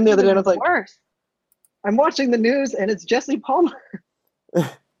at the gym the other day and I was like, Worse. I'm watching the news and it's Jesse Palmer.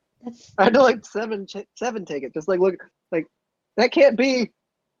 That's I had to like seven take it. Just like look, like that can't be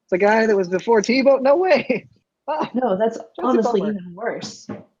the guy that was before Tebow. No way. Ah, no, that's Jesse honestly Palmer. even worse.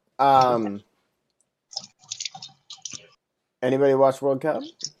 Anybody watch World Cup?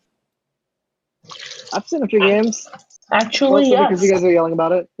 I've seen a few games. Actually, Mostly because you guys are yelling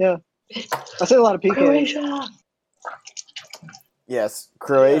about it. Yeah. I see a lot of PKs. Croatia. Yes,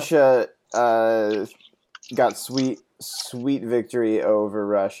 Croatia got swept sweet victory over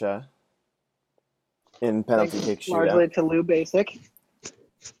Russia in penalty kick Thanks largely shootout. to Lou Basic.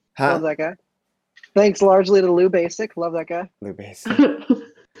 Huh? Love that guy. Thanks largely to Lou Basic. Love that guy. Lubasic.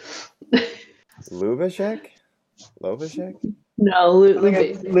 Lubashek? Lobashek? No, I think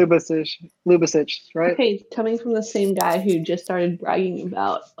it's Lubasic. Lubasic, right? Okay, coming from the same guy who just started bragging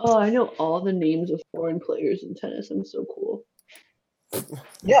about, oh, I know all the names of foreign players in tennis. I'm so cool.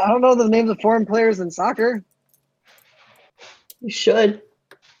 Yeah, I don't know the names of foreign players in soccer. You should.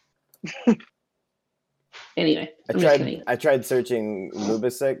 Anyway, I'm just kidding. I tried searching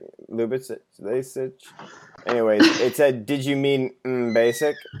Lubasic. Anyways, it said, "Did you mean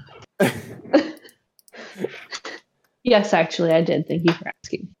basic?" Yes, actually, I did. Thank you for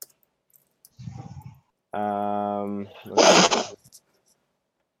asking. Let's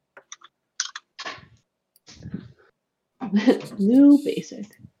see. New basic.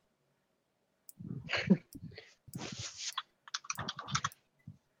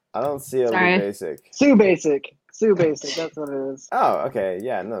 I don't see a Sorry. Lubasic. Sue Basic. Sue Basic. That's what it is. Oh, okay,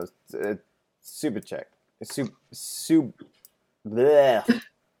 yeah, no, super check. Bleh.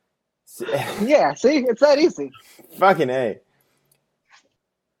 Yeah, see? It's that easy. Fucking A.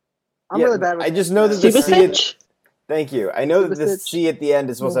 I'm Yeah, really bad with I just know that the C. Subasic? Thank you. I know that the Subasic. C at the end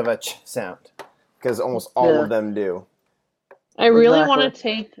is supposed to have a ch sound because almost all Yeah. of them do. I really Exactly. want to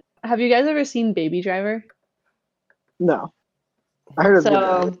take. Have you guys ever seen Baby Driver? No. I heard it's good.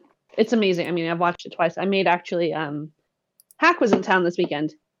 So it's amazing. I mean, I've watched it twice. I made actually. Hack was in town this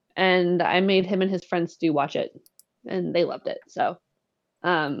weekend, and I made him and his friends do watch it, and they loved it. So,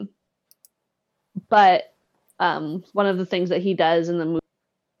 but one of the things that he does in the movie,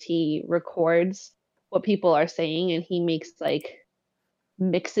 he records what people are saying, and he makes like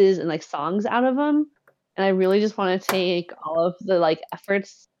mixes and like songs out of them. And I really just want to take all of the like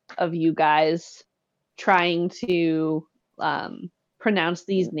efforts of you guys trying to pronounce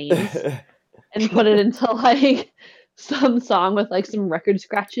these names and put it into like some song with like some record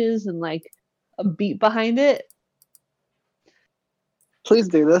scratches and like a beat behind it. Please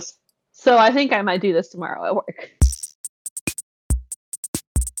do this. So I think I might do this tomorrow at work.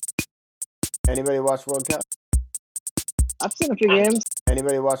 Anybody watch World Cup? I've seen a few games.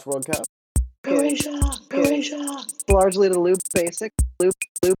 Anybody watch World Cup? Croatia. Largely to Lou Basic. Lou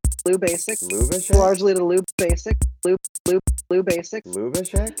Basic. Lubashek? Largely to Lou Basic. Lou Basic.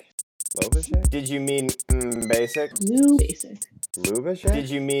 Lubashek? Lobashek? Did you mean basic? New basic. Lubashek? Did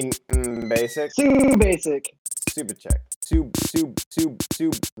you mean basic? Sue Basic. Super check.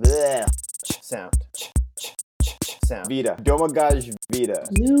 Bleh. Ch sound. Ch sound. Vita. Domagaj Vita.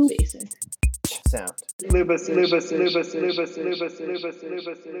 New basic. Ch sound. Lubasic.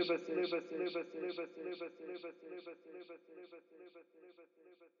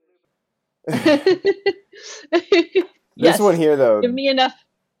 This one here, though. Give me enough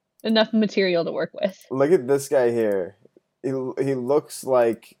material to work with. Look at this guy here. He looks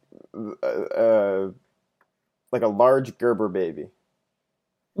like a large Gerber baby.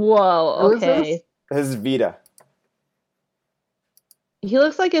 Whoa, Who is okay. This is Vita. He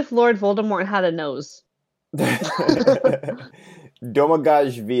looks like if Lord Voldemort had a nose.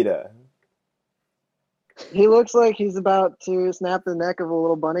 Domagaj Vita. He looks like he's about to snap the neck of a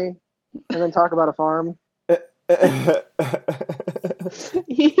little bunny and then talk about a farm.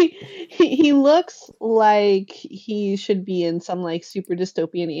 He looks like he should be in some like super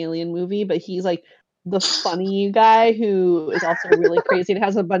dystopian alien movie, but he's like the funny guy who is also really crazy and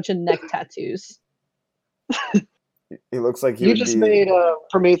has a bunch of neck tattoos. He looks like he You would just be... made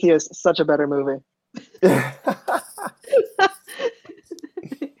Prometheus such a better movie.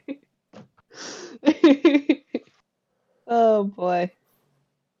 Oh boy.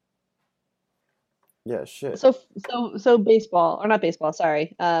 Yeah, shit. So baseball, or not baseball,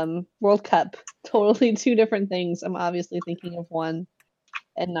 sorry. World Cup. Totally two different things. I'm obviously thinking of one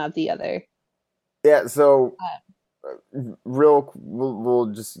and not the other. Yeah, so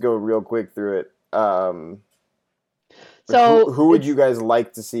we'll just go real quick through it. So who would you guys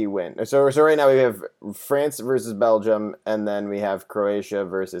like to see win? So right now we have France versus Belgium, and then we have Croatia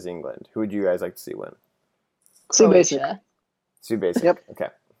versus England. Who would you guys like to see win? Sue Basic. Croatia. Sue Basic. Yep. Okay.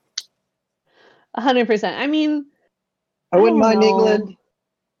 100%. I mean, I wouldn't don't mind know. England,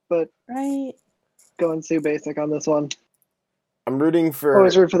 but Right? going Sue Basic on this one. I'm rooting for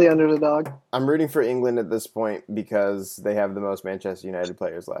Always root for the underdog. I'm rooting for England at this point because they have the most Manchester United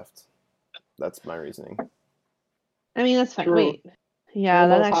players left. That's my reasoning. I mean, that's fine. True. Wait. Yeah,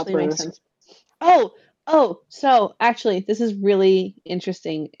 And that those hot actually makes players. sense. So actually, this is really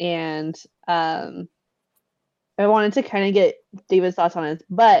interesting, and I wanted to kind of get David's thoughts on it,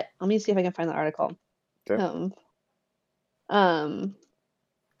 but let me see if I can find the article. Okay. So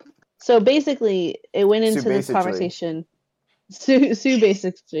basically, it went So into this basically. conversation. Sue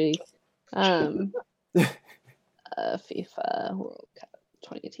basically. FIFA World Cup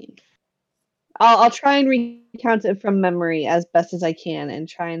 2018. I'll try and recount it from memory as best as I can and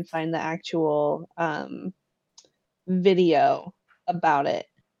try and find the actual video about it.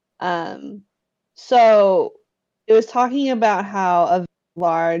 So it was talking about how a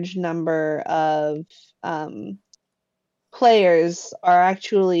large number of players are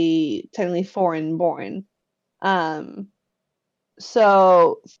actually technically foreign born.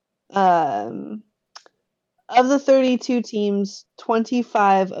 So of the 32 teams,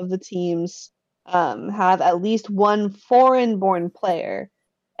 25 of the teams have at least one foreign-born player,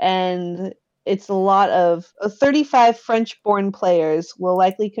 and it's a lot of 35 French-born players will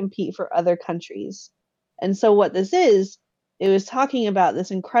likely compete for other countries. And so what this is, it was talking about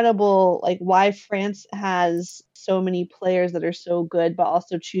this incredible, like why France has so many players that are so good, but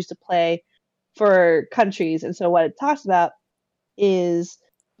also choose to play for countries. And so what it talks about is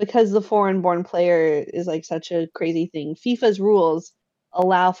because the foreign born player is like such a crazy thing, FIFA's rules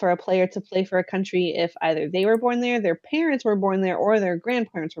allow for a player to play for a country if either they were born there, their parents were born there, or their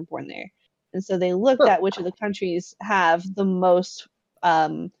grandparents were born there. And so they looked at which of the countries have the most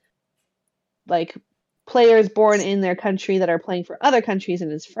like players born in their country that are playing for other countries,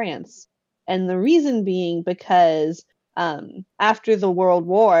 and it's France. And the reason being because after the World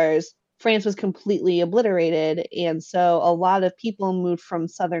Wars, France was completely obliterated, and so a lot of people moved from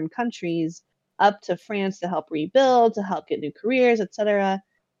southern countries up to France to help rebuild, to help get new careers, etc.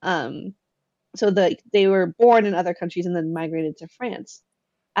 So they were born in other countries and then migrated to France.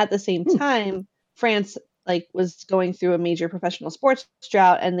 At the same time, France was going through a major professional sports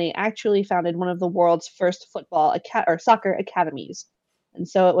drought, and they actually founded one of the world's first soccer academies. And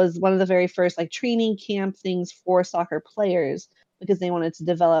so it was one of the very first training camp things for soccer players because they wanted to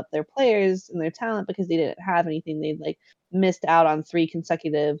develop their players and their talent because they didn't have anything. They'd missed out on 3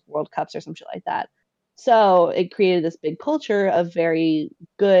 consecutive World Cups or some shit like that. So it created this big culture of very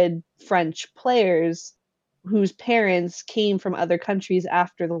good French players whose parents came from other countries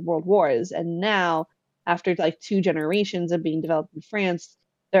after the World Wars. And now, after 2 generations of being developed in France,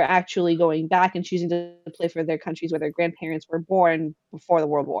 they're actually going back and choosing to play for their countries where their grandparents were born before the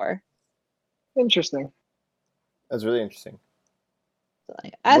World War. Interesting. That's really interesting. So,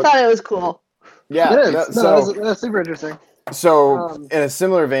 I thought it was cool. Yeah, It is. That's super interesting. So in a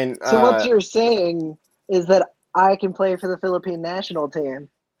similar vein, so what you're saying is that I can play for the Philippine national team.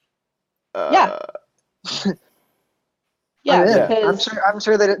 Yeah. Yeah, because I'm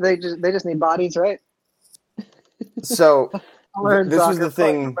sure that they just need bodies, right? So this was soccer, the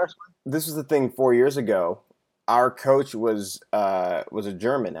thing. This was the thing 4 years ago. Our coach was a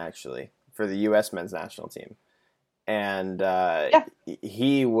German actually for the U.S. men's national team, and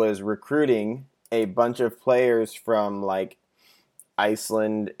he was recruiting a bunch of players from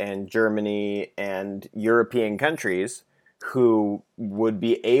Iceland and Germany and European countries who would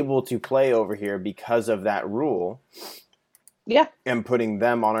be able to play over here because of that rule. Yeah. And putting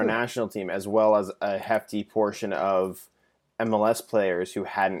them on our national team, as well as a hefty portion of MLS players who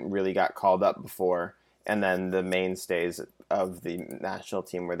hadn't really got called up before. And then the mainstays of the national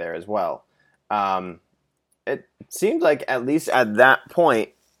team were there as well. It seemed like, at least at that point,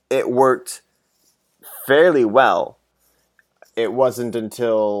 it worked fairly well. It wasn't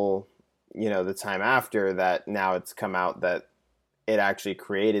until, the time after that now it's come out that it actually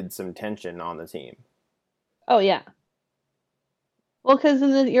created some tension on the team. Oh, yeah. Well, because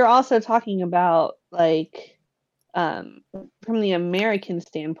then you're also talking about, from the American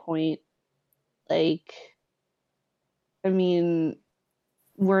standpoint, I mean,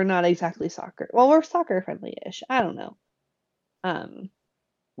 we're not exactly soccer. Well, we're soccer friendly-ish. I don't know.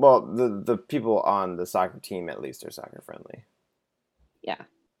 Well, the people on the soccer team, at least, are soccer friendly. Yeah,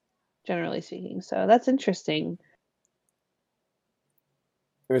 generally speaking. So that's interesting.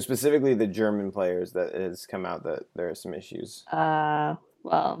 It was specifically the German players that it has come out that there are some issues.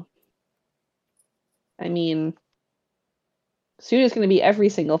 Well, I mean, soon it's going to be every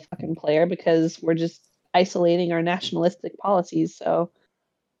single fucking player because we're just isolating our nationalistic policies. So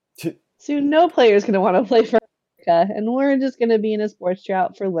soon no player is going to want to play for America, and we're just going to be in a sports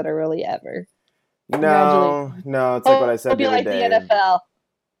drought for literally ever. No, it's like what I said the other day. The NFL.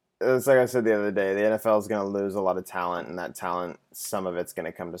 It's like I said the other day. The NFL is going to lose a lot of talent, and that talent, some of it's going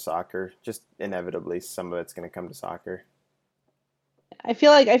to come to soccer. Just inevitably, some of it's going to come to soccer. I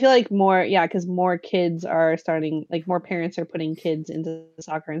feel like more, because more kids are starting, more parents are putting kids into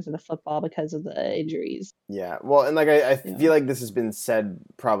soccer instead of football because of the injuries. Yeah, well, and I feel like this has been said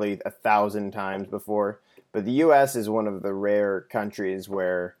probably 1,000 times before, But the U.S. is one of the rare countries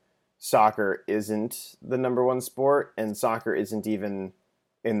where soccer isn't the number one sport, and soccer isn't even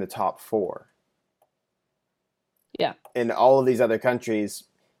in the top 4. Yeah. In all of these other countries,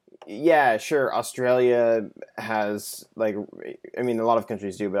 yeah, sure, Australia has, like, I mean, a lot of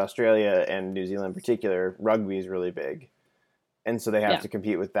countries do, but Australia and New Zealand in particular, rugby is really big. And so they have to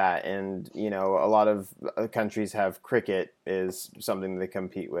compete with that. And, you know, a lot of countries have cricket is something they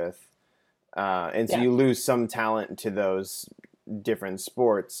compete with. And so you lose some talent to those different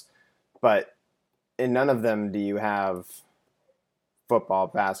sports. But in none of them do you have football,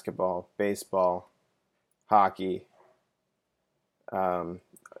 basketball, baseball, hockey, the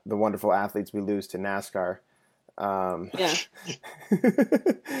wonderful athletes we lose to NASCAR.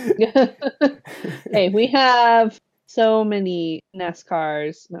 Hey, we have so many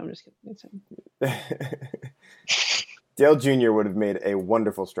NASCARs. No, I'm just kidding. Dale Jr. would have made a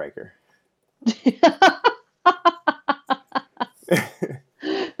wonderful striker.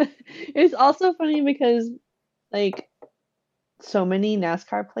 It's also funny because, like, so many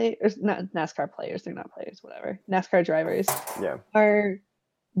NASCAR players, not NASCAR players, they're not players, whatever. NASCAR drivers are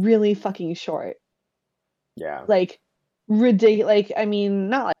really fucking short. Yeah. Like, ridiculous. Like, I mean,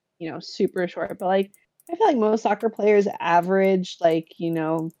 not like, you know, super short, but like, I feel like most soccer players average, like, you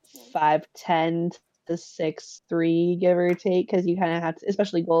know, 5'10" to 6'3", give or take, because you kind of have to,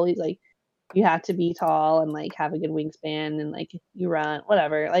 especially goalies, like, you have to be tall and like have a good wingspan and like you run,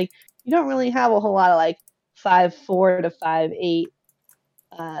 whatever. Like, you don't really have a whole lot of like 5'4" to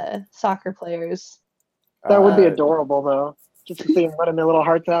 5'8" soccer players. That would be adorable, though. Just to see him letting their little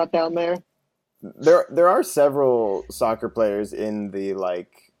hearts out down there. There are several soccer players in the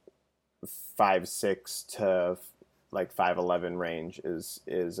like 5'6" to like 5'11" range is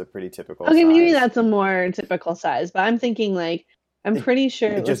a pretty typical Okay, size. maybe that's a more typical size, but I'm thinking like, I'm pretty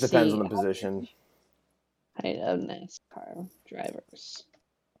sure it just depends on the position. Height of NASCAR drivers.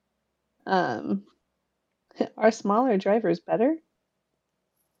 Are smaller drivers better?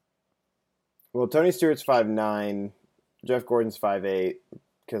 Well, Tony Stewart's 5'9", Jeff Gordon's 5'8",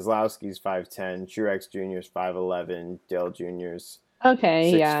 Keselowski's 5'10", Truex Jr.'s 5'11", Dale Jr.'s 6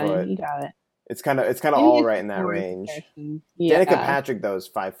 foot. You got it. It's kind of all right in that range. Yeah. Danica Patrick though is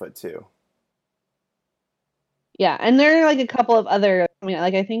 5'2". Yeah, and there are like a couple of other. I mean,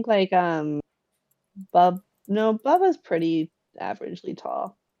 like I think like Bubba's pretty averagely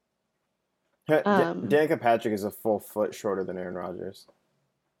tall. Danica Patrick is a full foot shorter than Aaron Rodgers.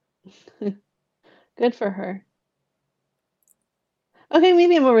 Good for her. Okay,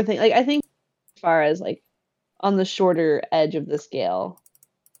 maybe I'm overthinking. Like, I think as far as like on the shorter edge of the scale,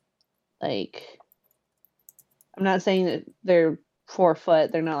 like, I'm not saying that they're 4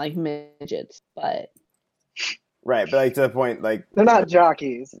 foot. They're not like midgets, but right. But like to the point, like they're not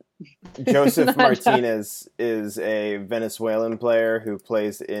jockeys. Joseph Martinez is a Venezuelan player who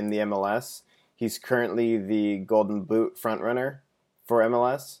plays in the MLS. He's currently the Golden Boot frontrunner for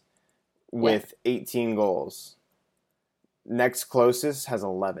MLS with 18 goals. Next closest has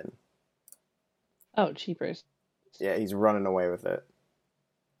 11. Oh, cheapers. Yeah, he's running away with it.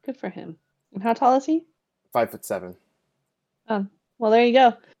 Good for him. And how tall is he? 5'7". Oh, well, there you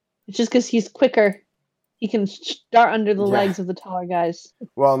go. It's just because he's quicker. He can start under the legs of the taller guys.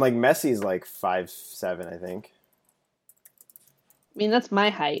 Well, and like Messi's like 5'7", I think. I mean, that's my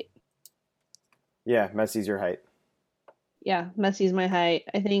height. Yeah, Messi's your height. Yeah, Messi's my height.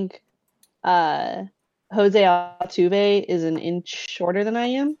 I think Jose Altuve is an inch shorter than I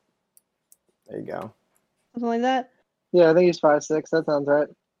am. There you go. Something like that. Yeah, I think he's 5'6". That sounds right.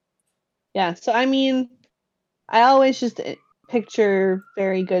 Yeah, so I mean, I always just picture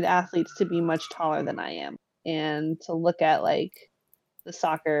very good athletes to be much taller than I am, and to look at like the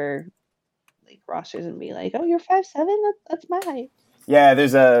soccer like rosters and be like, "Oh, you're 5'7". That's my height." Yeah,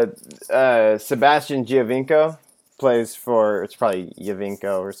 there's a Sebastian Giovinco plays for, it's probably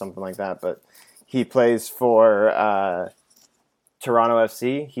Giovinco or something like that, but he plays for Toronto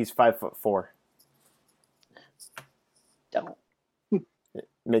FC. He's 5'4". Don't.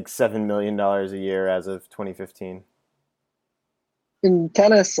 Makes $7 million a year as of 2015. In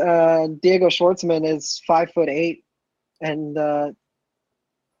tennis, Diego Schwartzman is 5'8" and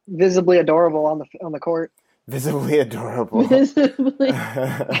visibly adorable on the court. Visibly adorable. Visibly.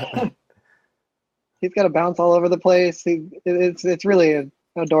 He's got to bounce all over the place. It's really an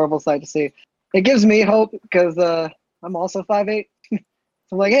adorable sight to see. It gives me hope because I'm also 5'8". So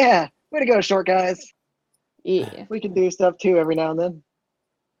I'm like, yeah, way to go, short guys. Yeah. We can do stuff too every now and then.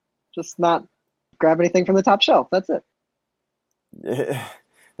 Just not grab anything from the top shelf. That's it.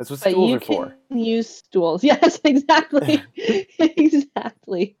 That's what But stools you are for. can use stools. Yes, exactly.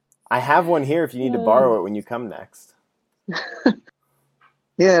 Exactly. I have one here if you need to borrow it when you come next.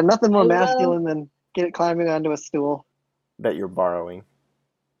 Yeah, nothing more I will. masculine than climbing onto a stool. That you're borrowing.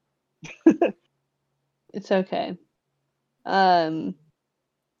 It's okay. I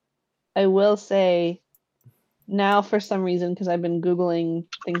will say now for some reason, because I've been Googling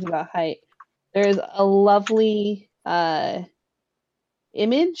things about height, there's a lovely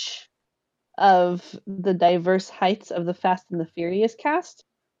image of the diverse heights of the Fast and the Furious cast.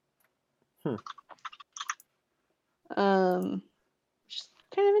 Hmm. Which is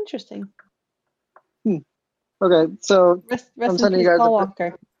kind of interesting. Okay, so Rest I'm in sending you peace, guys Paul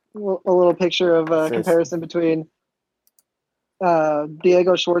Walker. a little picture of Says- comparison between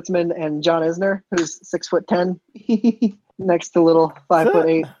Diego Schwartzman and John Isner, who's 6'10", next to little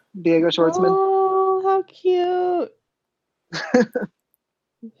 5'8" Diego Schwartzman. Oh, how cute!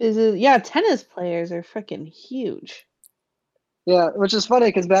 Tennis players are freaking huge. Yeah, which is funny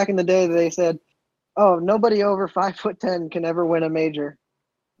because back in the day they said, "Oh, nobody over 5'10" can ever win a major."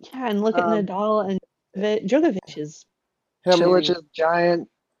 Yeah, and look at Um, Nadal and Djokovic's. Hey, Chilich is giant.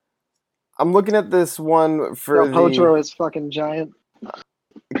 I'm looking at this one for Del Potro is fucking giant.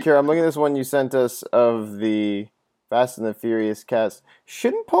 Kira, I'm looking at this one you sent us of the Fast and the Furious cast.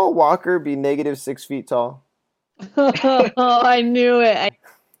 Shouldn't Paul Walker be negative 6 feet tall? Oh, I knew it.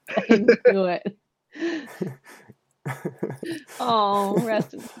 I knew it. Oh,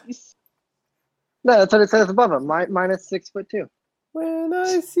 rest in peace. No, that's what it says above him. Minus 6'2". When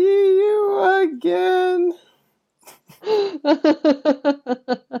I see you again.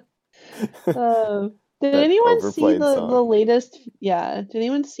 Did That anyone see overplayed the song. latest? Yeah, did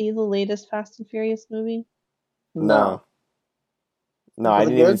anyone see the latest Fast and Furious movie? No. No, Was I it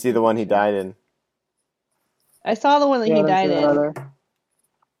didn't even good? see the one he died in. I saw the one that Yeah, he I didn't see died that in, either.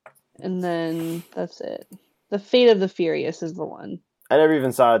 and then that's it. The Fate of the Furious is the one. I never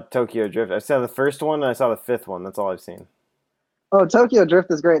even saw Tokyo Drift. I saw the first one and I saw the fifth one. That's all I've seen. Oh, Tokyo Drift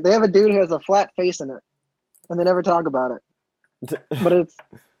is great. They have a dude who has a flat face in it, and they never talk about it. But it's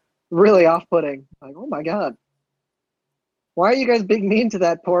really off-putting. Like, oh my god, why are you guys being mean to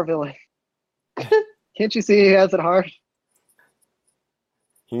that poor villain? Can't you see he has it hard?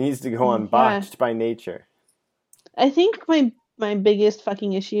 He needs to go unboxed by nature. I think my biggest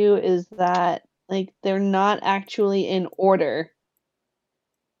fucking issue is that like they're not actually in order.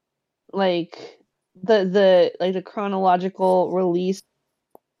 Like the chronological release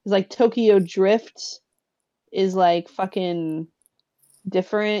is like Tokyo Drift is like fucking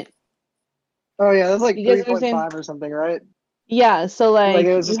different. Oh yeah, that's like You guys 3.5 understand? or something, right? Yeah, so like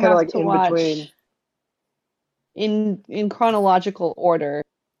It was you just kind of have like to in watch between. in chronological order.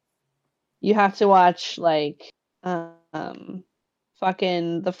 You have to watch like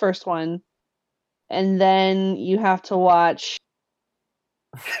fucking the first one, and then you have to watch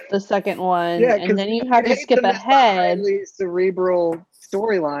the second one, Yeah, and because then you if have you to hate skip them as the ahead. highly cerebral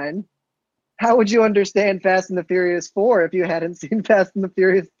storyline, how would you understand Fast and the Furious 4 if you hadn't seen Fast and the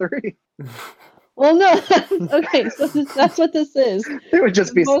Furious 3? Well, no, okay, so that's what this is. It would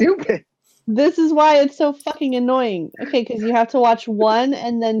just be Most- stupid. This is why it's so fucking annoying. Okay, because you have to watch 1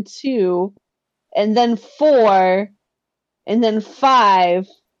 and then 2, and then 4, and then 5,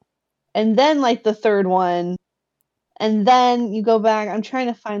 and then like the third one, and then you go back. I'm trying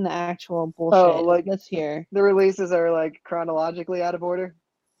to find the actual bullshit. Oh, like that's here. the releases are like chronologically out of order,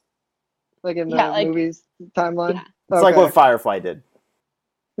 like in Yeah, the like- movies timeline. yeah. It's like what Firefly did.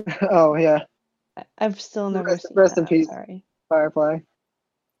 Oh yeah, I've still never seen rest that. in peace. Sorry. Firefly.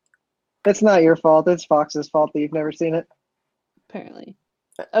 It's not your fault. It's Fox's fault that you've never seen it. Apparently.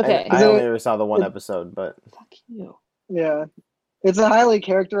 Okay. I only ever saw the one episode, but Fuck you. Yeah, it's a highly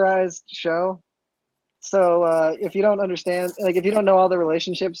characterized show. So if you don't understand, like if you don't know all the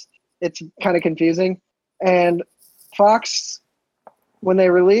relationships, it's kind of confusing. And Fox, when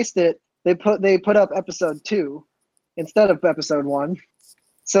they released it, they put up episode 2 instead of episode 1.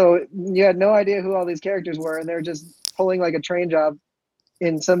 So you had no idea who all these characters were, and they're just pulling like a train job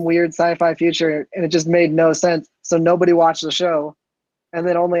in some weird sci-fi future, and it just made no sense. So nobody watched the show, and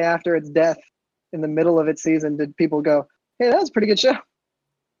then only after its death, in the middle of its season, did people go, "Hey, that was a pretty good show."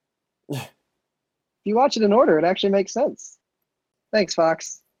 If you watch it in order, it actually makes sense. Thanks,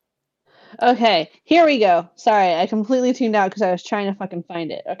 Fox. Okay, here we go. Sorry, I completely tuned out because I was trying to fucking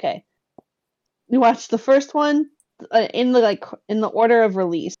find it. Okay. You watch the first one in the order of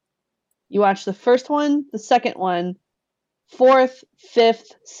release. You watch the first one, the second one, fourth,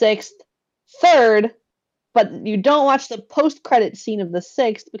 fifth, sixth, third, but you don't watch the post-credit scene of the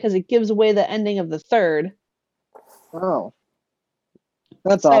sixth because it gives away the ending of the third. Oh,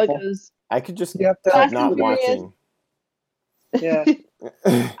 that's So awful. it goes I could just You have to keep Fast not and Furious. watching. Yeah.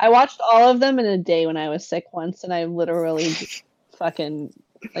 I watched all of them in a day when I was sick once, and I literally fucking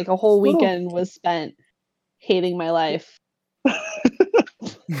like a whole weekend was spent hating my life.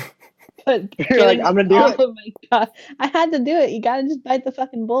 But You're like, getting I'm gonna do off it. of my god, I had to do it. You gotta just bite the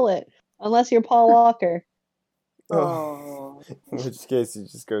fucking bullet, unless you're Paul Walker. Oh, In which case, you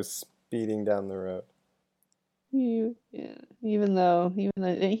just go speeding down the road. Yeah, even though he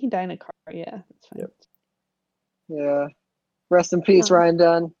died in a car, yeah, that's fine. Yep. yeah. Rest in peace, Oh. Ryan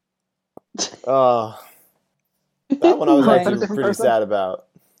Dunn. Oh, that one I was Right. actually Different pretty person? sad about.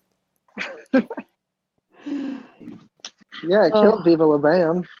 Yeah, it killed Oh. Viva La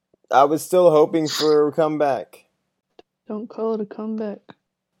Bam. I was still hoping for a comeback. Don't call it a comeback.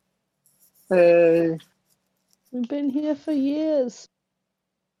 Hey, We've been here for years.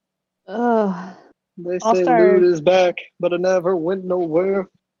 Ugh. they All say Star. Lude is back, but it never went nowhere.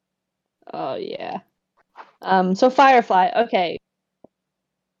 Oh yeah. So Firefly. Okay.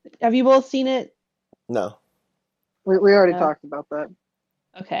 Have you both seen it? No. We already No. talked about that.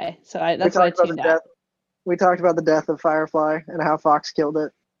 Okay. So We that's why I talked about the tuned out. death. We talked about the death of Firefly and how Fox killed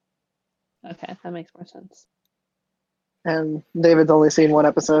it. Okay, that makes more sense. And David's only seen one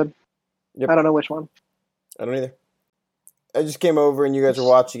episode. Yep. I don't know which one. I don't either. I just came over and you guys were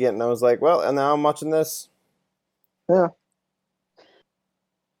watching it, and I was like, well, and now I'm watching this. Yeah.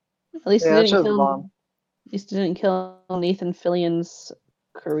 At least Yeah, it that didn't show's kill. long. At least it didn't kill Nathan Fillion's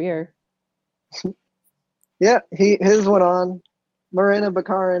career. Yeah, his went on. Marina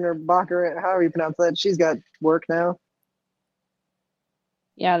Bakarin or Bakarin, however you pronounce that, she's got work now.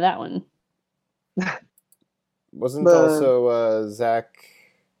 Yeah, that one. Wasn't The- also Zach?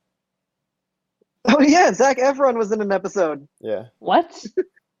 Oh yeah, Zac Efron was in an episode. Yeah. What?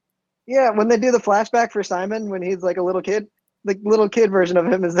 Yeah, when they do the flashback for Simon when he's like a little kid, the little kid version of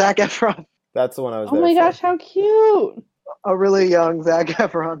him is Zac Efron, That's the one I was Oh there my for. gosh, how cute! a really young Zac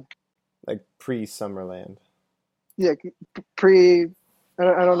Efron. Like pre-Summerland. Yeah, pre. I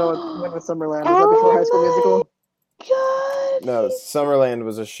don't know when was Summerland. Was that before High School Musical? God. No, Summerland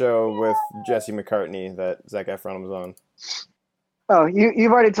was a show with Jesse McCartney that Zac Efron was on. Oh,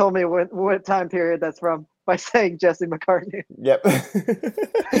 you've already told me what time period that's from by saying Jesse McCartney. Yep.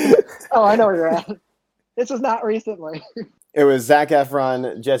 Oh, I know where you're at. This was not recently. It was Zac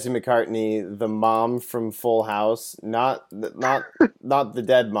Efron, Jesse McCartney, the mom from Full House, not the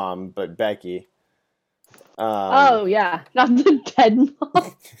dead mom, but Becky. Oh yeah, not the dead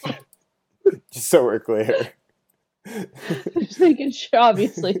mom. Just so we're clear. Just making sure,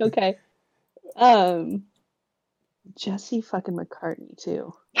 obviously. Okay. Jesse fucking McCartney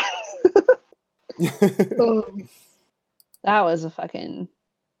too. That was a fucking.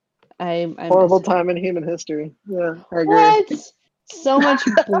 I Horrible miss it. time in human history. Yeah, I agree. What? So much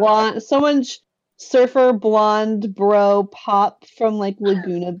blonde, so much surfer blonde bro pop from like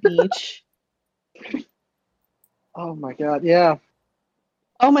Laguna Beach. Oh my god, yeah.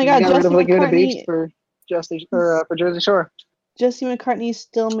 Oh my You god, got rid Jesse of Laguna Beach McCartney. for for Jersey Shore. Jesse McCartney's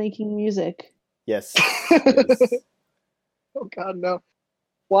still making music. Yes. Oh god, no.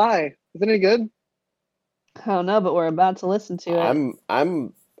 Why? Is it any good? I don't know, but we're about to listen to it.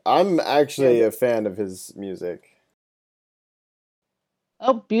 I'm actually a fan of his music.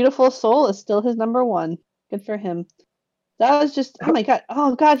 Oh, Beautiful Soul is still his number one. Good for him. That was just, oh my god.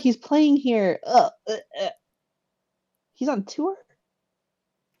 Oh god, he's playing here. He's on tour?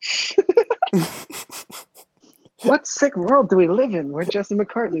 What sick world do we live in where Jesse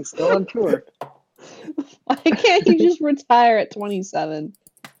McCartney's still on tour? Why can't he just retire at 27?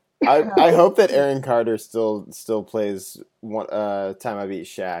 I hope that Aaron Carter still plays one Time I Beat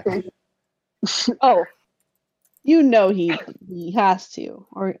Shaq. Oh, you know he has to,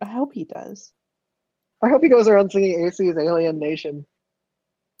 or I hope he does. I hope he goes around singing AC's Alien Nation.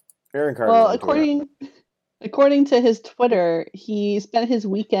 Aaron Carter. Well, according to his Twitter, he spent his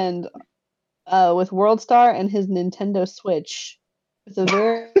weekend with WorldStar and his Nintendo Switch with a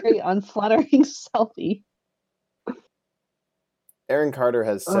very unflattering selfie. Aaron Carter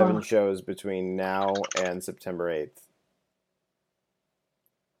has 7 shows between now and September 8th.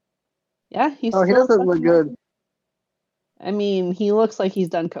 Yeah, he's. Oh, he still doesn't look fucking good. awesome. I mean, he looks like he's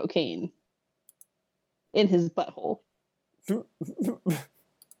done cocaine in his butthole.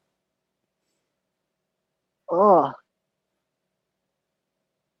 Oh,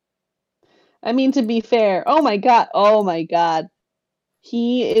 I mean, to be fair, oh my god,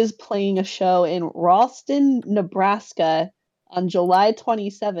 he is playing a show in Ralston, Nebraska on July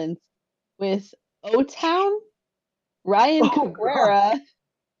 27th with O-Town, Ryan Cabrera,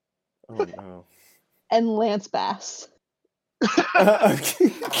 Oh no. and Lance Bass. Lance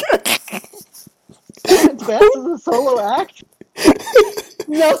Bass is a solo act?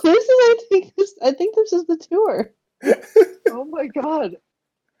 No, this is. I think this is the tour. Oh my god.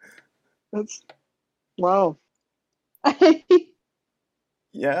 That's wow.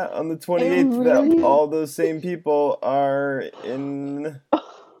 Yeah, on the 28th, really- all those same people are in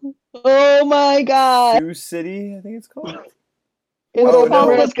Oh my god! Sioux City, I think it's called. It's Oh, called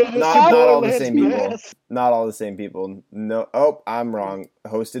no. Let's go to Not see more all the Lance same people. Bass. Not all the same people. No. Oh, I'm wrong.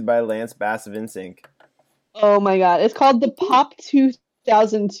 Hosted by Lance Bass of NSYNC. Oh my god! It's called the Pop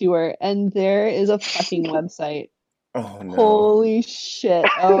 2000 Tour, and there is a fucking website. Oh no. Holy shit!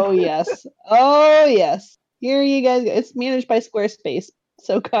 Oh yes! Oh yes! Here you guys go. It's managed by Squarespace,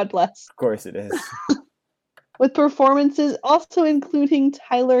 so God bless. Of course it is. With performances also including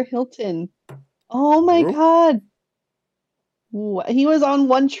Tyler Hilton. Oh my Oop. god! He was on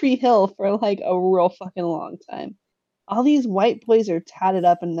One Tree Hill for like a real fucking long time. All these white boys are tatted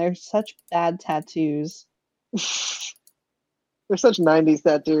up, and they're such bad tattoos. They're such 90s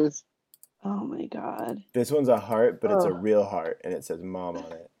tattoos. Oh my god. This one's a heart, but it's a Oh. real heart, and it says "mom" on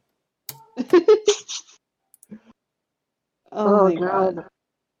it. Oh my god.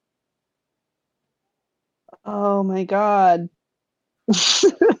 Oh my god.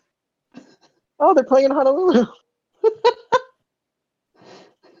 Oh, they're playing in Honolulu.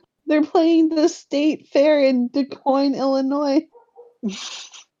 They're playing the state fair in Des Moines, Illinois.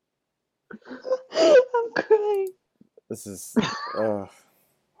 I'm crying. This is.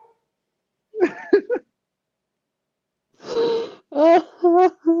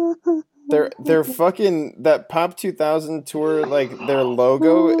 They're fucking that Pop 2000 tour. Like their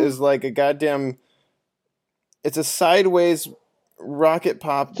logo is like a goddamn. It's a sideways rocket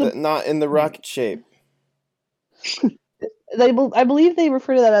pop, that not in the rocket shape. I believe they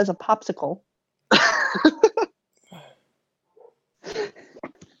refer to that as a popsicle.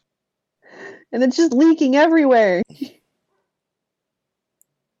 And it's just leaking everywhere.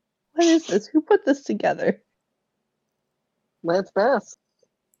 What is this? Who put this together? Lance Bass.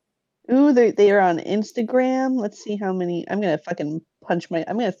 Ooh, they are on Instagram. Let's see how many. I'm gonna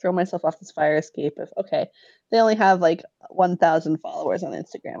throw myself off this fire escape. Okay, they only have like 1,000 followers on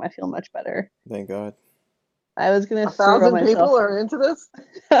Instagram. I feel much better. Thank God. I was gonna 1,000 throw people myself. are into this?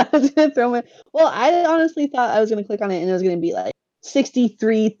 I was gonna throw my. Well, I honestly thought I was gonna click on it and it was gonna be like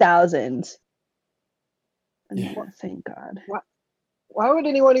 63,000. Yeah. Well, thank God. Why would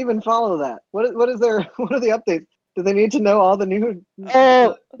anyone even follow that? What are the updates? Do they need to know all the new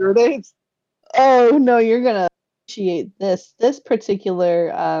Oh, tour dates? oh no, you're gonna appreciate this. This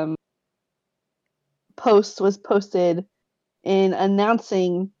particular post was posted in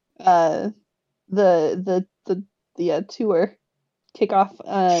announcing the tour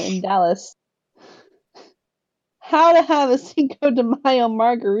kickoff in Dallas. How to have a Cinco de Mayo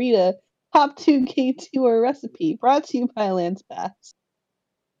margarita Pop 2K tour recipe brought to you by Lance Bass.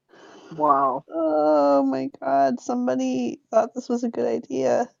 Wow. Oh my god, somebody thought this was a good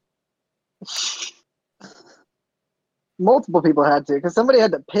idea. Multiple people had to, because somebody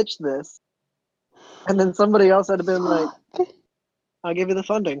had to pitch this. And then somebody else had to been like, I'll give you the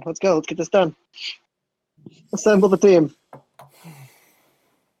funding. Let's go. Let's get this done. Assemble the team.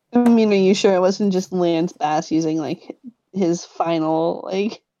 I mean, are you sure it wasn't just Lance Bass using like his final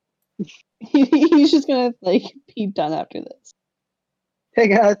like he's just gonna like be done after this? Hey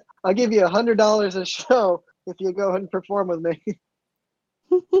guys, I'll give you $100 a show if you go and perform with me.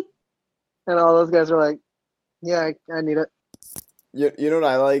 And all those guys are like, yeah, I need it. You know what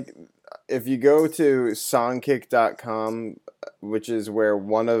I like? If you go to songkick.com, which is where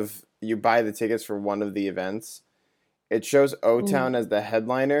you buy the tickets for one of the events, it shows O-Town as the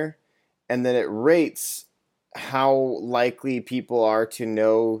headliner, and then it rates how likely people are to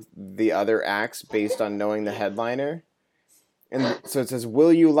know the other acts based on knowing the headliner. And so it says,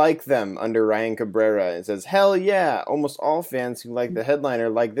 will you like them under Ryan Cabrera? It says, hell yeah, almost all fans who like the headliner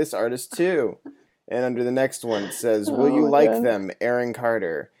like this artist too. And under the next one, it says, will you like them, Aaron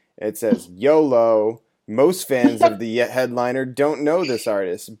Carter? It says, YOLO, most fans of the headliner don't know this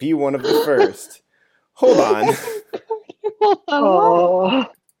artist. Be one of the first. Hold on. Oh,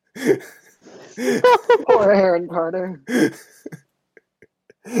 poor Aaron Carter.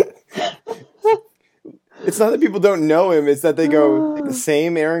 It's not that people don't know him, it's that they go, the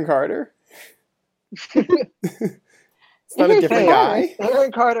same Aaron Carter? It's not a different guy?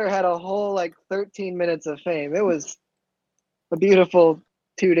 Aaron Carter had a whole 13 minutes of fame. It was a beautiful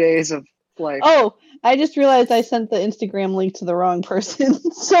 2 days of life. Oh, I just realized I sent the Instagram link to the wrong person.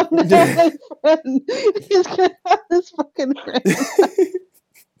 So now my friend is gonna have this fucking friend.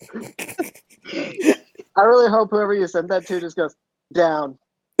 I really hope whoever you sent that to just goes, down.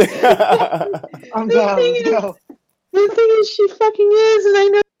 I'm down. Let's go. The thing is, she fucking is, and I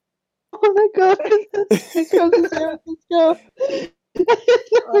know. Oh my god! Let's go to San Francisco.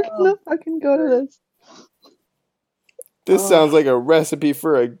 We're gonna fucking go to this. This sounds like a recipe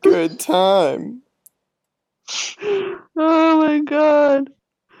for a good time. Oh my god.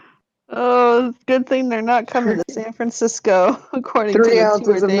 Oh, it's a good thing they're not coming to San Francisco, according to 3 the ounces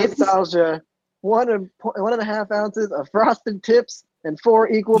tour of dates. nostalgia, 1.5 ounces of frosted tips, and 4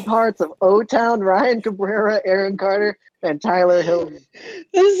 equal parts of O-Town, Ryan Cabrera, Aaron Carter, and Tyler Hilton.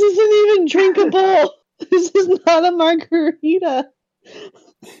 This isn't even drinkable. This is not a margarita.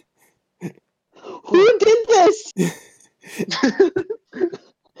 Who did this?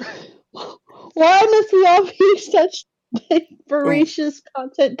 Why must we all be such voracious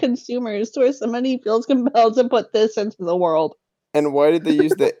content consumers where somebody feels compelled to put this into the world? And why did they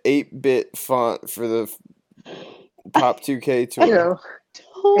use the 8-bit font for the Top 2K tour? You know,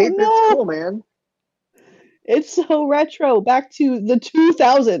 Oh 8-bit's no! cool, man. It's so retro, back to the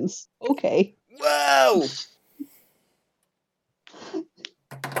 2000s. Okay. Whoa!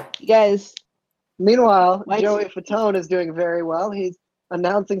 You guys, Meanwhile, What? Joey Fatone is doing very well. He's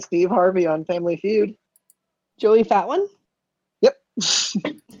announcing Steve Harvey on Family Feud. Joey Fat One? Yep.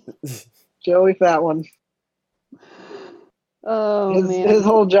 Joey Fat One. Oh, man. His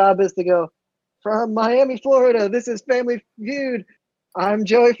whole job is to go, from Miami, Florida, this is Family Feud. I'm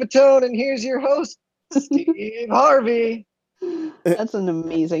Joey Fatone, and here's your host, Steve Harvey. That's an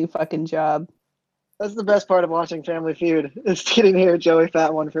amazing fucking job. That's the best part of watching Family Feud, is getting to hear Joey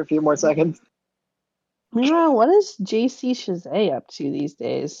Fat One for a few more seconds. Meanwhile, what is JC Chazet up to these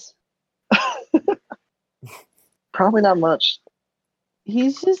days? Probably not much.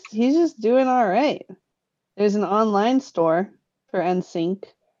 He's just doing all right. There's an online store for NSYNC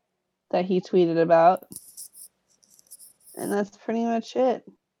that he tweeted about, and that's pretty much it.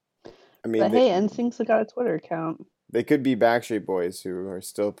 I mean, But hey, NSYNC's got a Twitter account. they could be Backstreet Boys who are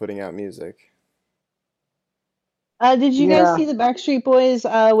still putting out music. Did you Yeah. guys see the Backstreet Boys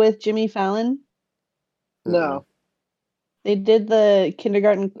with Jimmy Fallon? No. They did the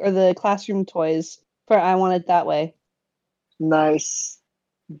kindergarten or the classroom toys for I Want It That Way. Nice.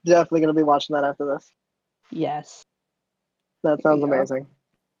 Definitely going to be watching that after this. Yes. That sounds There you go. amazing.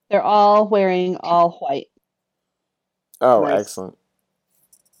 They're all wearing all white, Oh, Nice. excellent.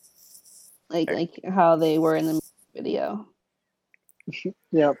 like how they were in the video.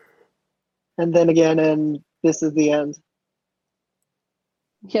 Yep. And then again, and This Is the End.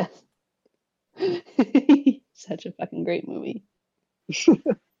 Yes. Such a fucking great movie.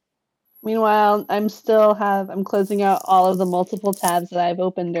 Meanwhile, I'm closing out all of the multiple tabs that I've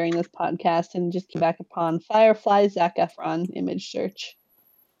opened during this podcast and just came back upon Firefly Zac Efron image search.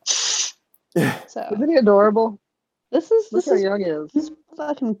 So Isn't he adorable? this Look how is young he is. he's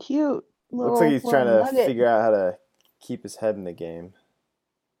fucking cute. Looks like he's trying to nugget. figure out how to keep his head in the game.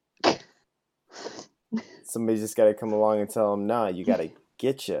 Somebody just got to come along and tell him, nah, you got to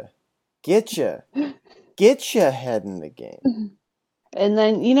get your head in the game. And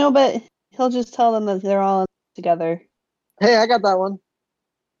then, but he'll just tell them that they're all together. Hey, I got that one.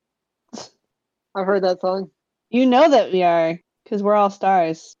 I've heard that song. You know that we are, because we're all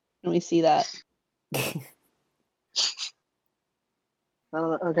stars, and we see that. I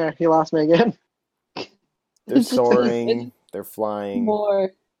don't know. Okay, he lost me again. They're soaring. They're flying.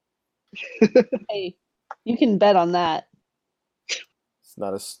 More. Hey, you can bet on that. It's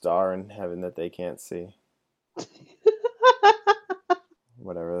not a star in heaven that they can't see.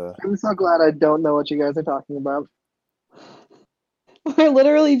 Whatever. I'm so glad I don't know what you guys are talking about. We're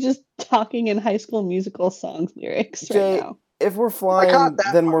literally just talking in High School Musical songs lyrics Jay, right now. if we're flying, caught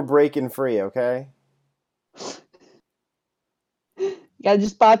that then one. we're breaking free, okay? You gotta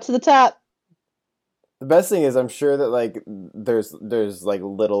just bob to the top. The best thing is I'm sure that there's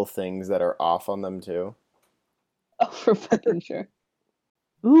little things that are off on them too. Oh, for fucking sure.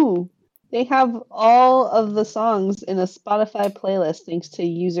 Ooh, they have all of the songs in a Spotify playlist thanks to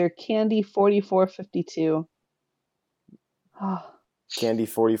user Candy4452. Oh, Candy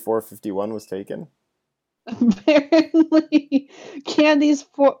 4451 was taken. apparently, Candy's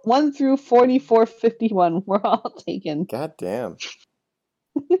 1 through 4451 were all taken. God damn.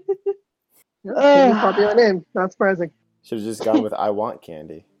 Yeah, pretty popular name. Not surprising. Should have just gone with I Want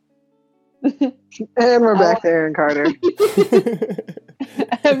Candy. And we're back to Aaron Carter.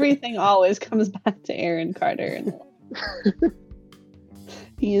 Everything always comes back to Aaron Carter.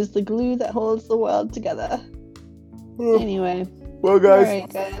 He is the glue that holds the world together. Anyway. Well, guys,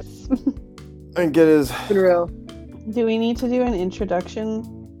 Alright, guys. I can get his. Been real. Do we need to do an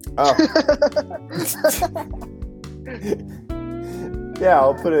introduction? Oh. Yeah,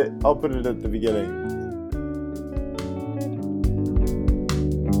 I'll put it at the beginning.